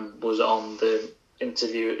time, was on the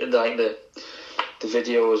interview, like the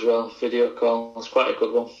video as well, video call. It's quite a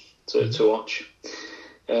good one to watch.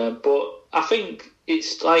 But I think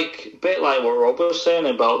it's like a bit like what Rob was saying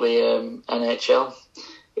about the NHL.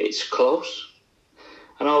 It's close.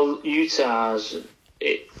 I know Utah's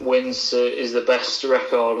wins is the best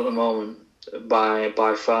record at the moment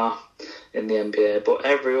by far in the NBA, but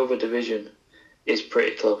every other division is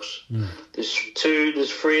pretty close. There's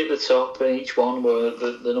three at the top, and each one where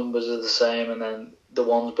the numbers are the same, and then the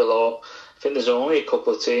ones below. I think there's only a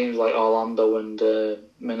couple of teams like Orlando and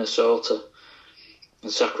Minnesota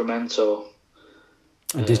and Sacramento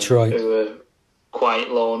and Detroit who are quite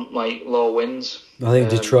low wins. I think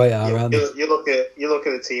Detroit are, aren't they? You look at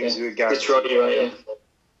the teams who are guaranteed. Detroit, you're right,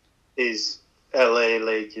 yeah. Is LA,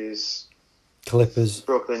 Lakers, Clippers,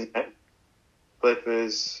 Brooklyn Nets,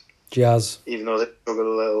 Clippers, Jazz, even though they struggled a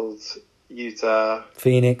little, Utah,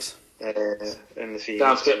 Phoenix, and the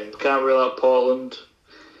Phoenix. Can't rule out Portland.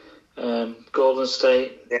 Golden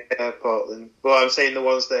State. Yeah, Portland. Well, I'm saying the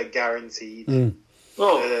ones that are guaranteed.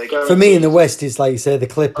 Guaranteed. For me in the West, it's like you say the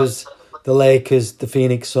Clippers, the Lakers, the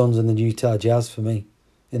Phoenix Suns, and the Utah Jazz. For me,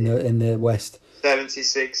 in the West,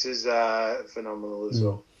 76ers are phenomenal as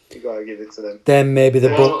well. You got to give it to them. Then maybe the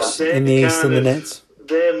Bucks in the East and the Nets.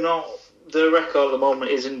 They're not. Their record at the moment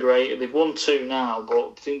isn't great. They've won 2 now,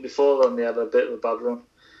 but I think before then they had a bit of a bad run.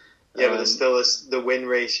 Yeah, but there's still the win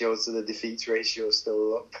ratio to the defeats ratio is still a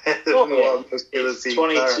lot better than what most other teams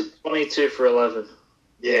are. 22 for 11.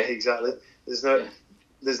 Yeah, exactly. There's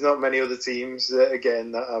not many other teams that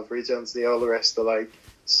again that average, and all the rest are like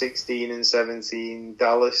 16 and 17.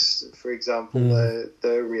 Dallas, for example,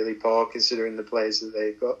 they're really poor considering the players that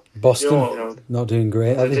they've got. Boston, not doing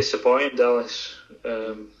great. They're disappointing, Dallas.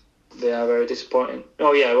 They are very disappointing.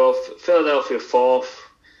 Oh yeah, well, Philadelphia 4th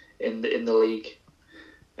in the league.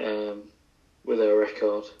 With their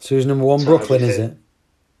record. So who's number 1? Brooklyn, is it?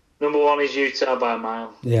 Number 1 is Utah by a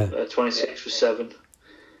mile. Yeah. 26 for 7.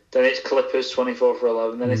 Then it's Clippers, 24 for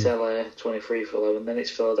 11. Then it's LA, 23 for 11. Then it's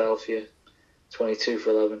Philadelphia, 22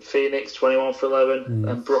 for 11. Phoenix, 21 for 11.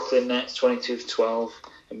 And Brooklyn Nets, 22 for 12.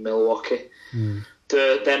 And Milwaukee.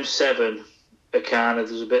 Them 7 are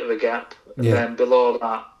there's a bit of a gap. And then below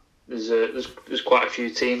that, there's quite a few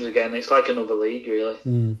teams again. It's like another league, really.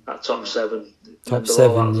 That top 7. Top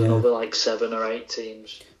 7, yeah. Another like 7 or 8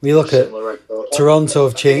 teams. We look at Toronto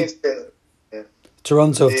have changed.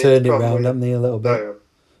 Toronto have turned it around, haven't they, a little bit?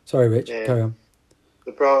 Sorry, Rich. Carry on.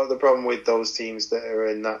 The problem with those teams that are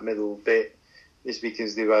in that middle bit is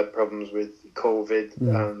because they've had problems with COVID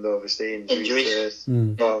and obviously injuries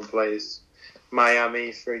to foreign players.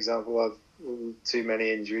 Miami, for example, have too many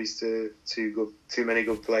injuries to too many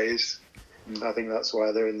good players. I think that's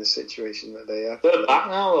why they're in the situation that they are. They're back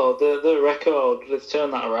now, though. Their record, they've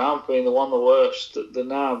turned that around, being the one the worst.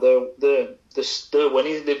 They're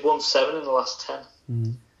winning. They've won 7 in the last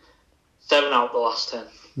 10. 7 out of the last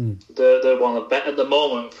 10. They're one of the best at the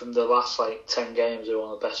moment. From the last 10 games, they're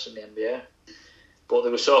one of the best in the NBA. But they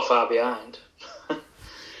were so far behind.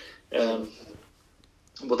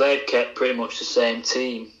 But they've kept pretty much the same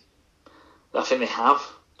team. I think they have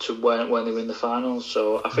to when they win the finals.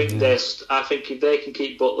 So I think if they can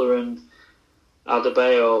keep Butler and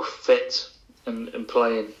Adebayo fit and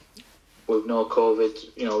playing with no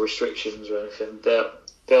COVID, restrictions or anything,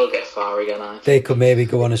 they'll get far again. I think. They could maybe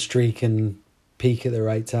go on a streak and peak at the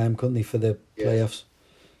right time, couldn't they, for the playoffs?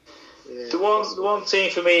 Yeah. The one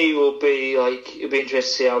team for me will be it'll be interesting to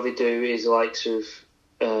see how they do is the likes of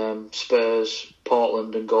Spurs,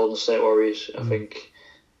 Portland, and Golden State Warriors. I think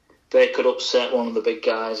they could upset one of the big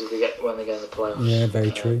guys when they get in the playoffs. Yeah,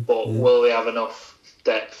 very true. But will they have enough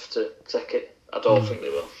depth to take it? I don't think they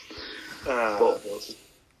will.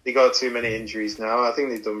 They got too many injuries now. I think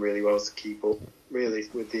they've done really well to keep up, really,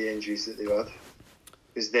 with the injuries that they've had.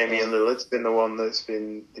 Because Damian Lillard's been the one that's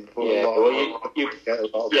been...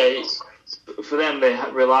 For them, they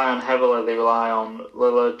rely on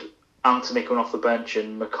Lillard, Anthony coming off the bench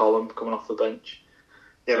and McCollum coming off the bench.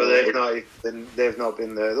 Yeah, but they've not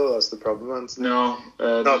been there though. That's the problem, Anthony. No,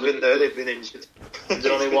 not been there. They've been injured.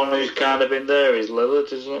 The only one who's kind of been there is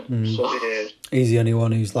Lillard, isn't it? So Yeah. He's the only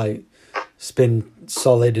one who's like been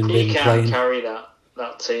solid and he been can't playing. carry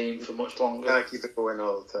that team for much longer. Can't keep it going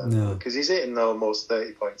all the time. No. Because he's hitting almost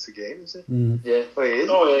 30 points a game, is he? Yeah. Oh, he is.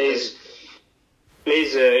 Oh,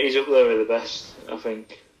 yeah, he's up there with the best, I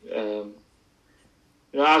think.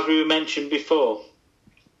 As we mentioned before,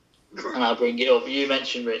 and I'll bring it up, you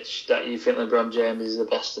mentioned, Rich, that you think LeBron James is the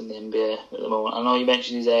best in the NBA at the moment. I know you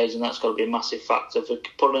mentioned his age, and that's got to be a massive factor for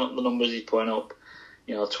putting up the numbers he's putting up,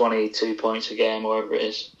 22 points a game, or whatever it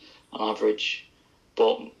is, on average.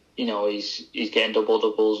 But, he's getting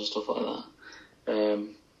double-doubles and stuff like that.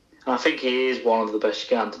 And I think he is one of the best.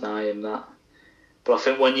 You can't deny him that. But I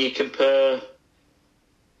think when you compare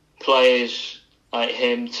players like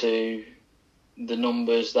him to the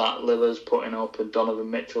numbers that Lillard's putting up and Donovan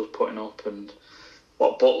Mitchell's putting up and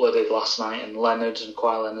what Butler did last night and Leonard and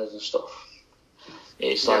Kawhi Leonard and stuff,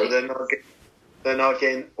 it's like they're not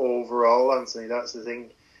getting overall, Anthony. That's the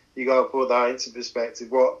thing. You got to put that into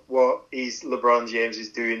perspective. What is LeBron James is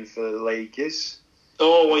doing for the Lakers?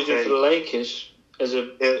 Oh, what he's doing for the Lakers as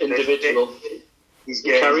an individual. He's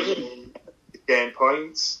getting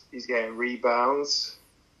points. He's getting rebounds.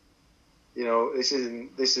 This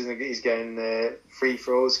isn't. He's getting free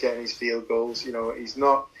throws, getting his field goals. He's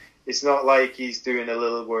not. It's not like he's doing a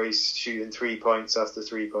little where he's shooting 3 points after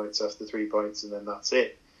 3 points after 3 points, and then that's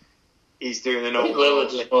it. He's doing an overall.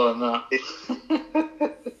 Lillard's more than that.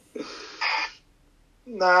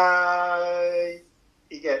 Nah,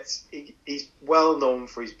 he's well known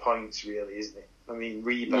for his points, really, isn't he? I mean,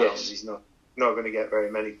 rebounds. Yes. He's not going to get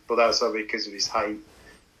very many, but that's obviously because of his height.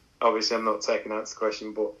 Obviously, I'm not taking that to the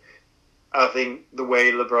question, but I think the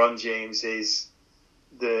way LeBron James is,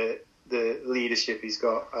 the leadership he's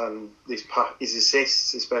got, and his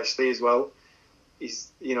assists especially as well.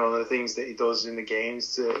 He's the things that he does in the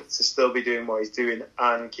games to still be doing what he's doing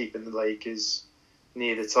and keeping the Lakers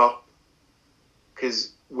near the top.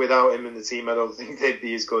 Because without him in the team, I don't think they'd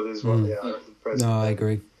be as good as what they are at the present. No, I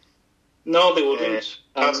agree. No, they wouldn't.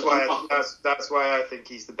 That's why I think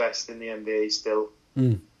he's the best in the NBA still.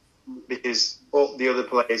 Because all the other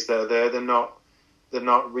players that are there, they're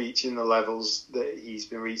not reaching the levels that he's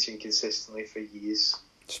been reaching consistently for years.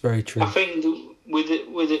 It's very true. I think with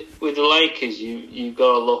the Lakers, you've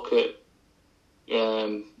got to look at.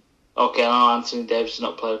 Okay, I know Anthony Davis has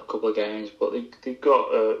not played a couple of games, but they've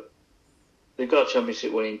got a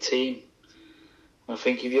championship winning team. I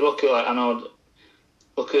think if you look at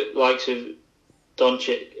likes of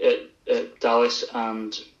Doncic at Dallas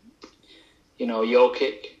and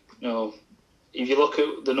Jokic. If you look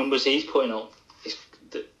at the numbers he's putting up,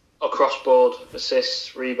 across board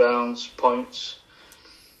assists, rebounds, points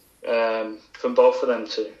from both of them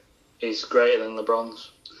two is greater than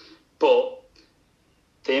LeBron's. But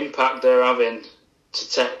the impact they're having to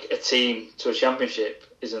take a team to a championship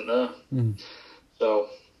isn't there. So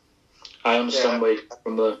I understand where you're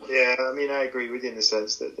from there. Yeah, I mean, I agree with you in the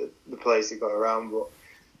sense that the players they got around, but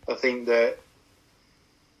I think that,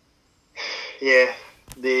 he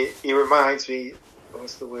reminds me,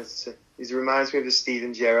 what's the word to say? He reminds me of the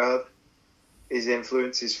Steven Gerrard. His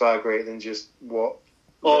influence is far greater than just what.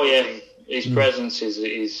 Oh, yeah. His presence is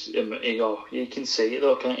you can see it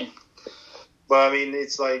though, can't you? But I mean,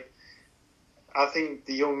 it's like, I think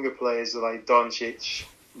the younger players are like Doncic.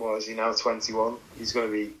 What is he now? 21. He's going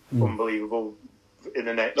to be unbelievable in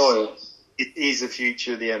the next. Oh yeah. He's the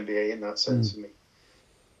future of the NBA in that sense for me.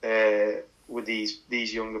 With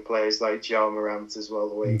these younger players like Ja Morant as well,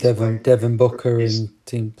 the way Devin Booker and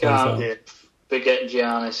team players. Forget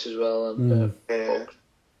Giannis as well. And,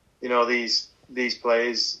 these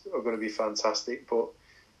players are going to be fantastic. But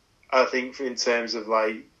I think in terms of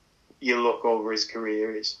like, you look over his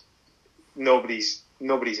career, it's nobody's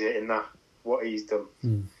hitting that what he's done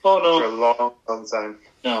for a long, long time.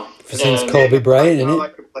 No, since Kobe Bryant, isn't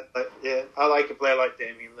it? I like a player like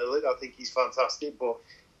Damian Lillard. I think he's fantastic, but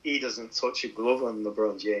he doesn't touch a glove on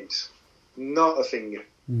LeBron James. Not a finger.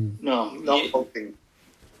 No, not one finger.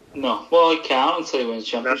 No, well, he can't until he wins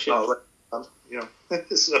championship. So,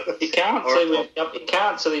 he can't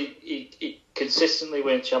until he consistently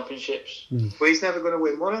wins championships. But he's never going to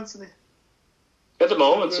win one, Anthony. At the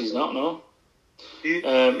moment, he's not. No. He's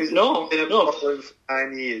been for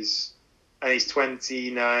 9 years, and he's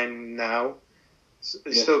 29 now. So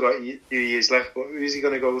he's still got a few years left. But who's he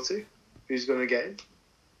going to go to? Who's going to get him?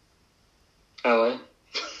 LA.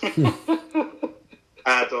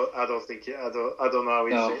 I don't think it. I don't know how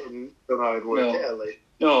he'd fit in. Don't know how he'd work at LA.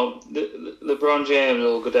 No, LeBron James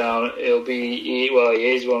will go down. He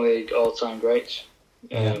is one of the all-time greats,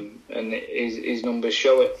 and his numbers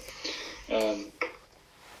show it.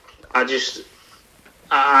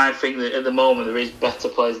 I think that at the moment there is better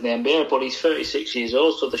players in the NBA, but he's 36 years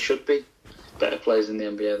old, so there should be better players in the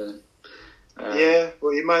NBA than him.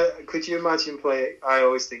 Could you imagine playing? I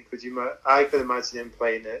always think, I could imagine him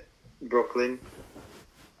playing at Brooklyn,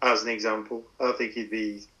 as an example. I think he'd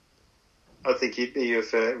be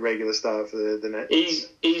a regular star for the Nets.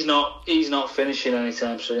 He's not finishing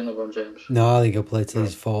anytime soon, LeBron James. No, I think he'll play till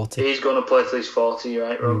he's 40. He's going to play till he's 40, you're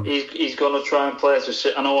right, Rob. He's going to try and play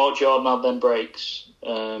to. I know what Jordan had them breaks,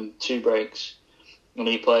 2 breaks, and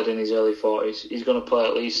he played in his early 40s. He's going to play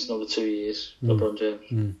at least another 2 years, LeBron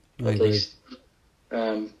James, at least.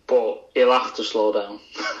 But he'll have to slow down.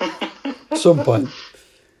 At some point.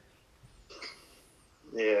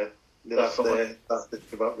 Yeah. They'll have to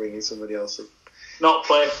think about bringing somebody else in. Not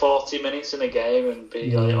play 40 minutes in a game and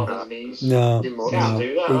be on his knees. No, he can't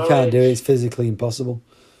do that. He can't do it. It's physically impossible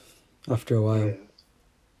after a while. Yeah.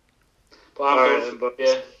 But I'm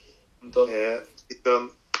done. Yeah, it's done.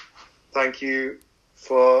 Thank you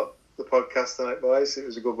for the podcast tonight, boys. It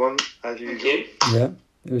was a good one, as usual. Thank you. Yeah,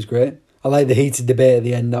 it was great. I like the heated debate at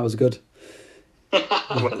the end. That was good.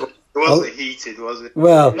 It wasn't heated, was it?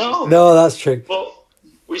 Well, no, that's true. But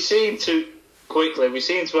we seem to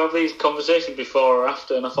have these conversations before or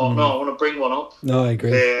after, and I thought, no, I want to bring one up. No, I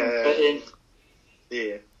agree.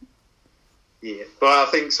 Yeah. But I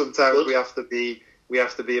think sometimes we have to be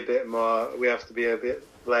a bit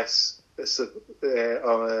less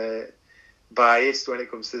biased when it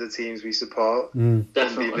comes to the teams we support. Definitely.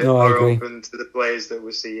 And be a bit more open to the players that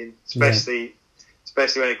we're seeing, especially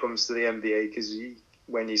when it comes to the NBA, because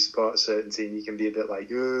when you support a certain team, you can be a bit like,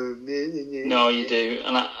 No, you do.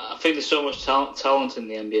 And I think there's so much talent in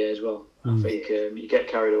the NBA as well. I think you get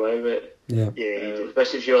carried away with it. Yeah.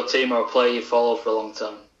 Especially if you're a team or a player you follow for a long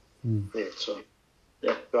time. Yeah. So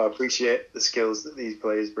I appreciate the skills that these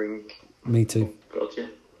players bring. Me too. Gotcha.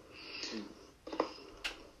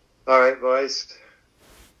 All right, boys.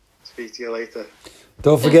 Speak to you later.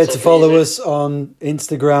 Don't forget to follow us on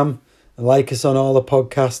Instagram and like us on all the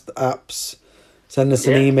podcast apps. Send us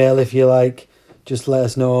an email if you like. Just let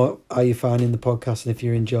us know how you're finding the podcast and if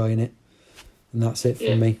you're enjoying it. And that's it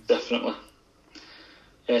from me. Definitely.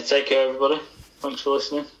 Yeah, take care, everybody. Thanks for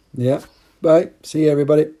listening. Yeah. Bye. See you,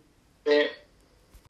 everybody. Yeah.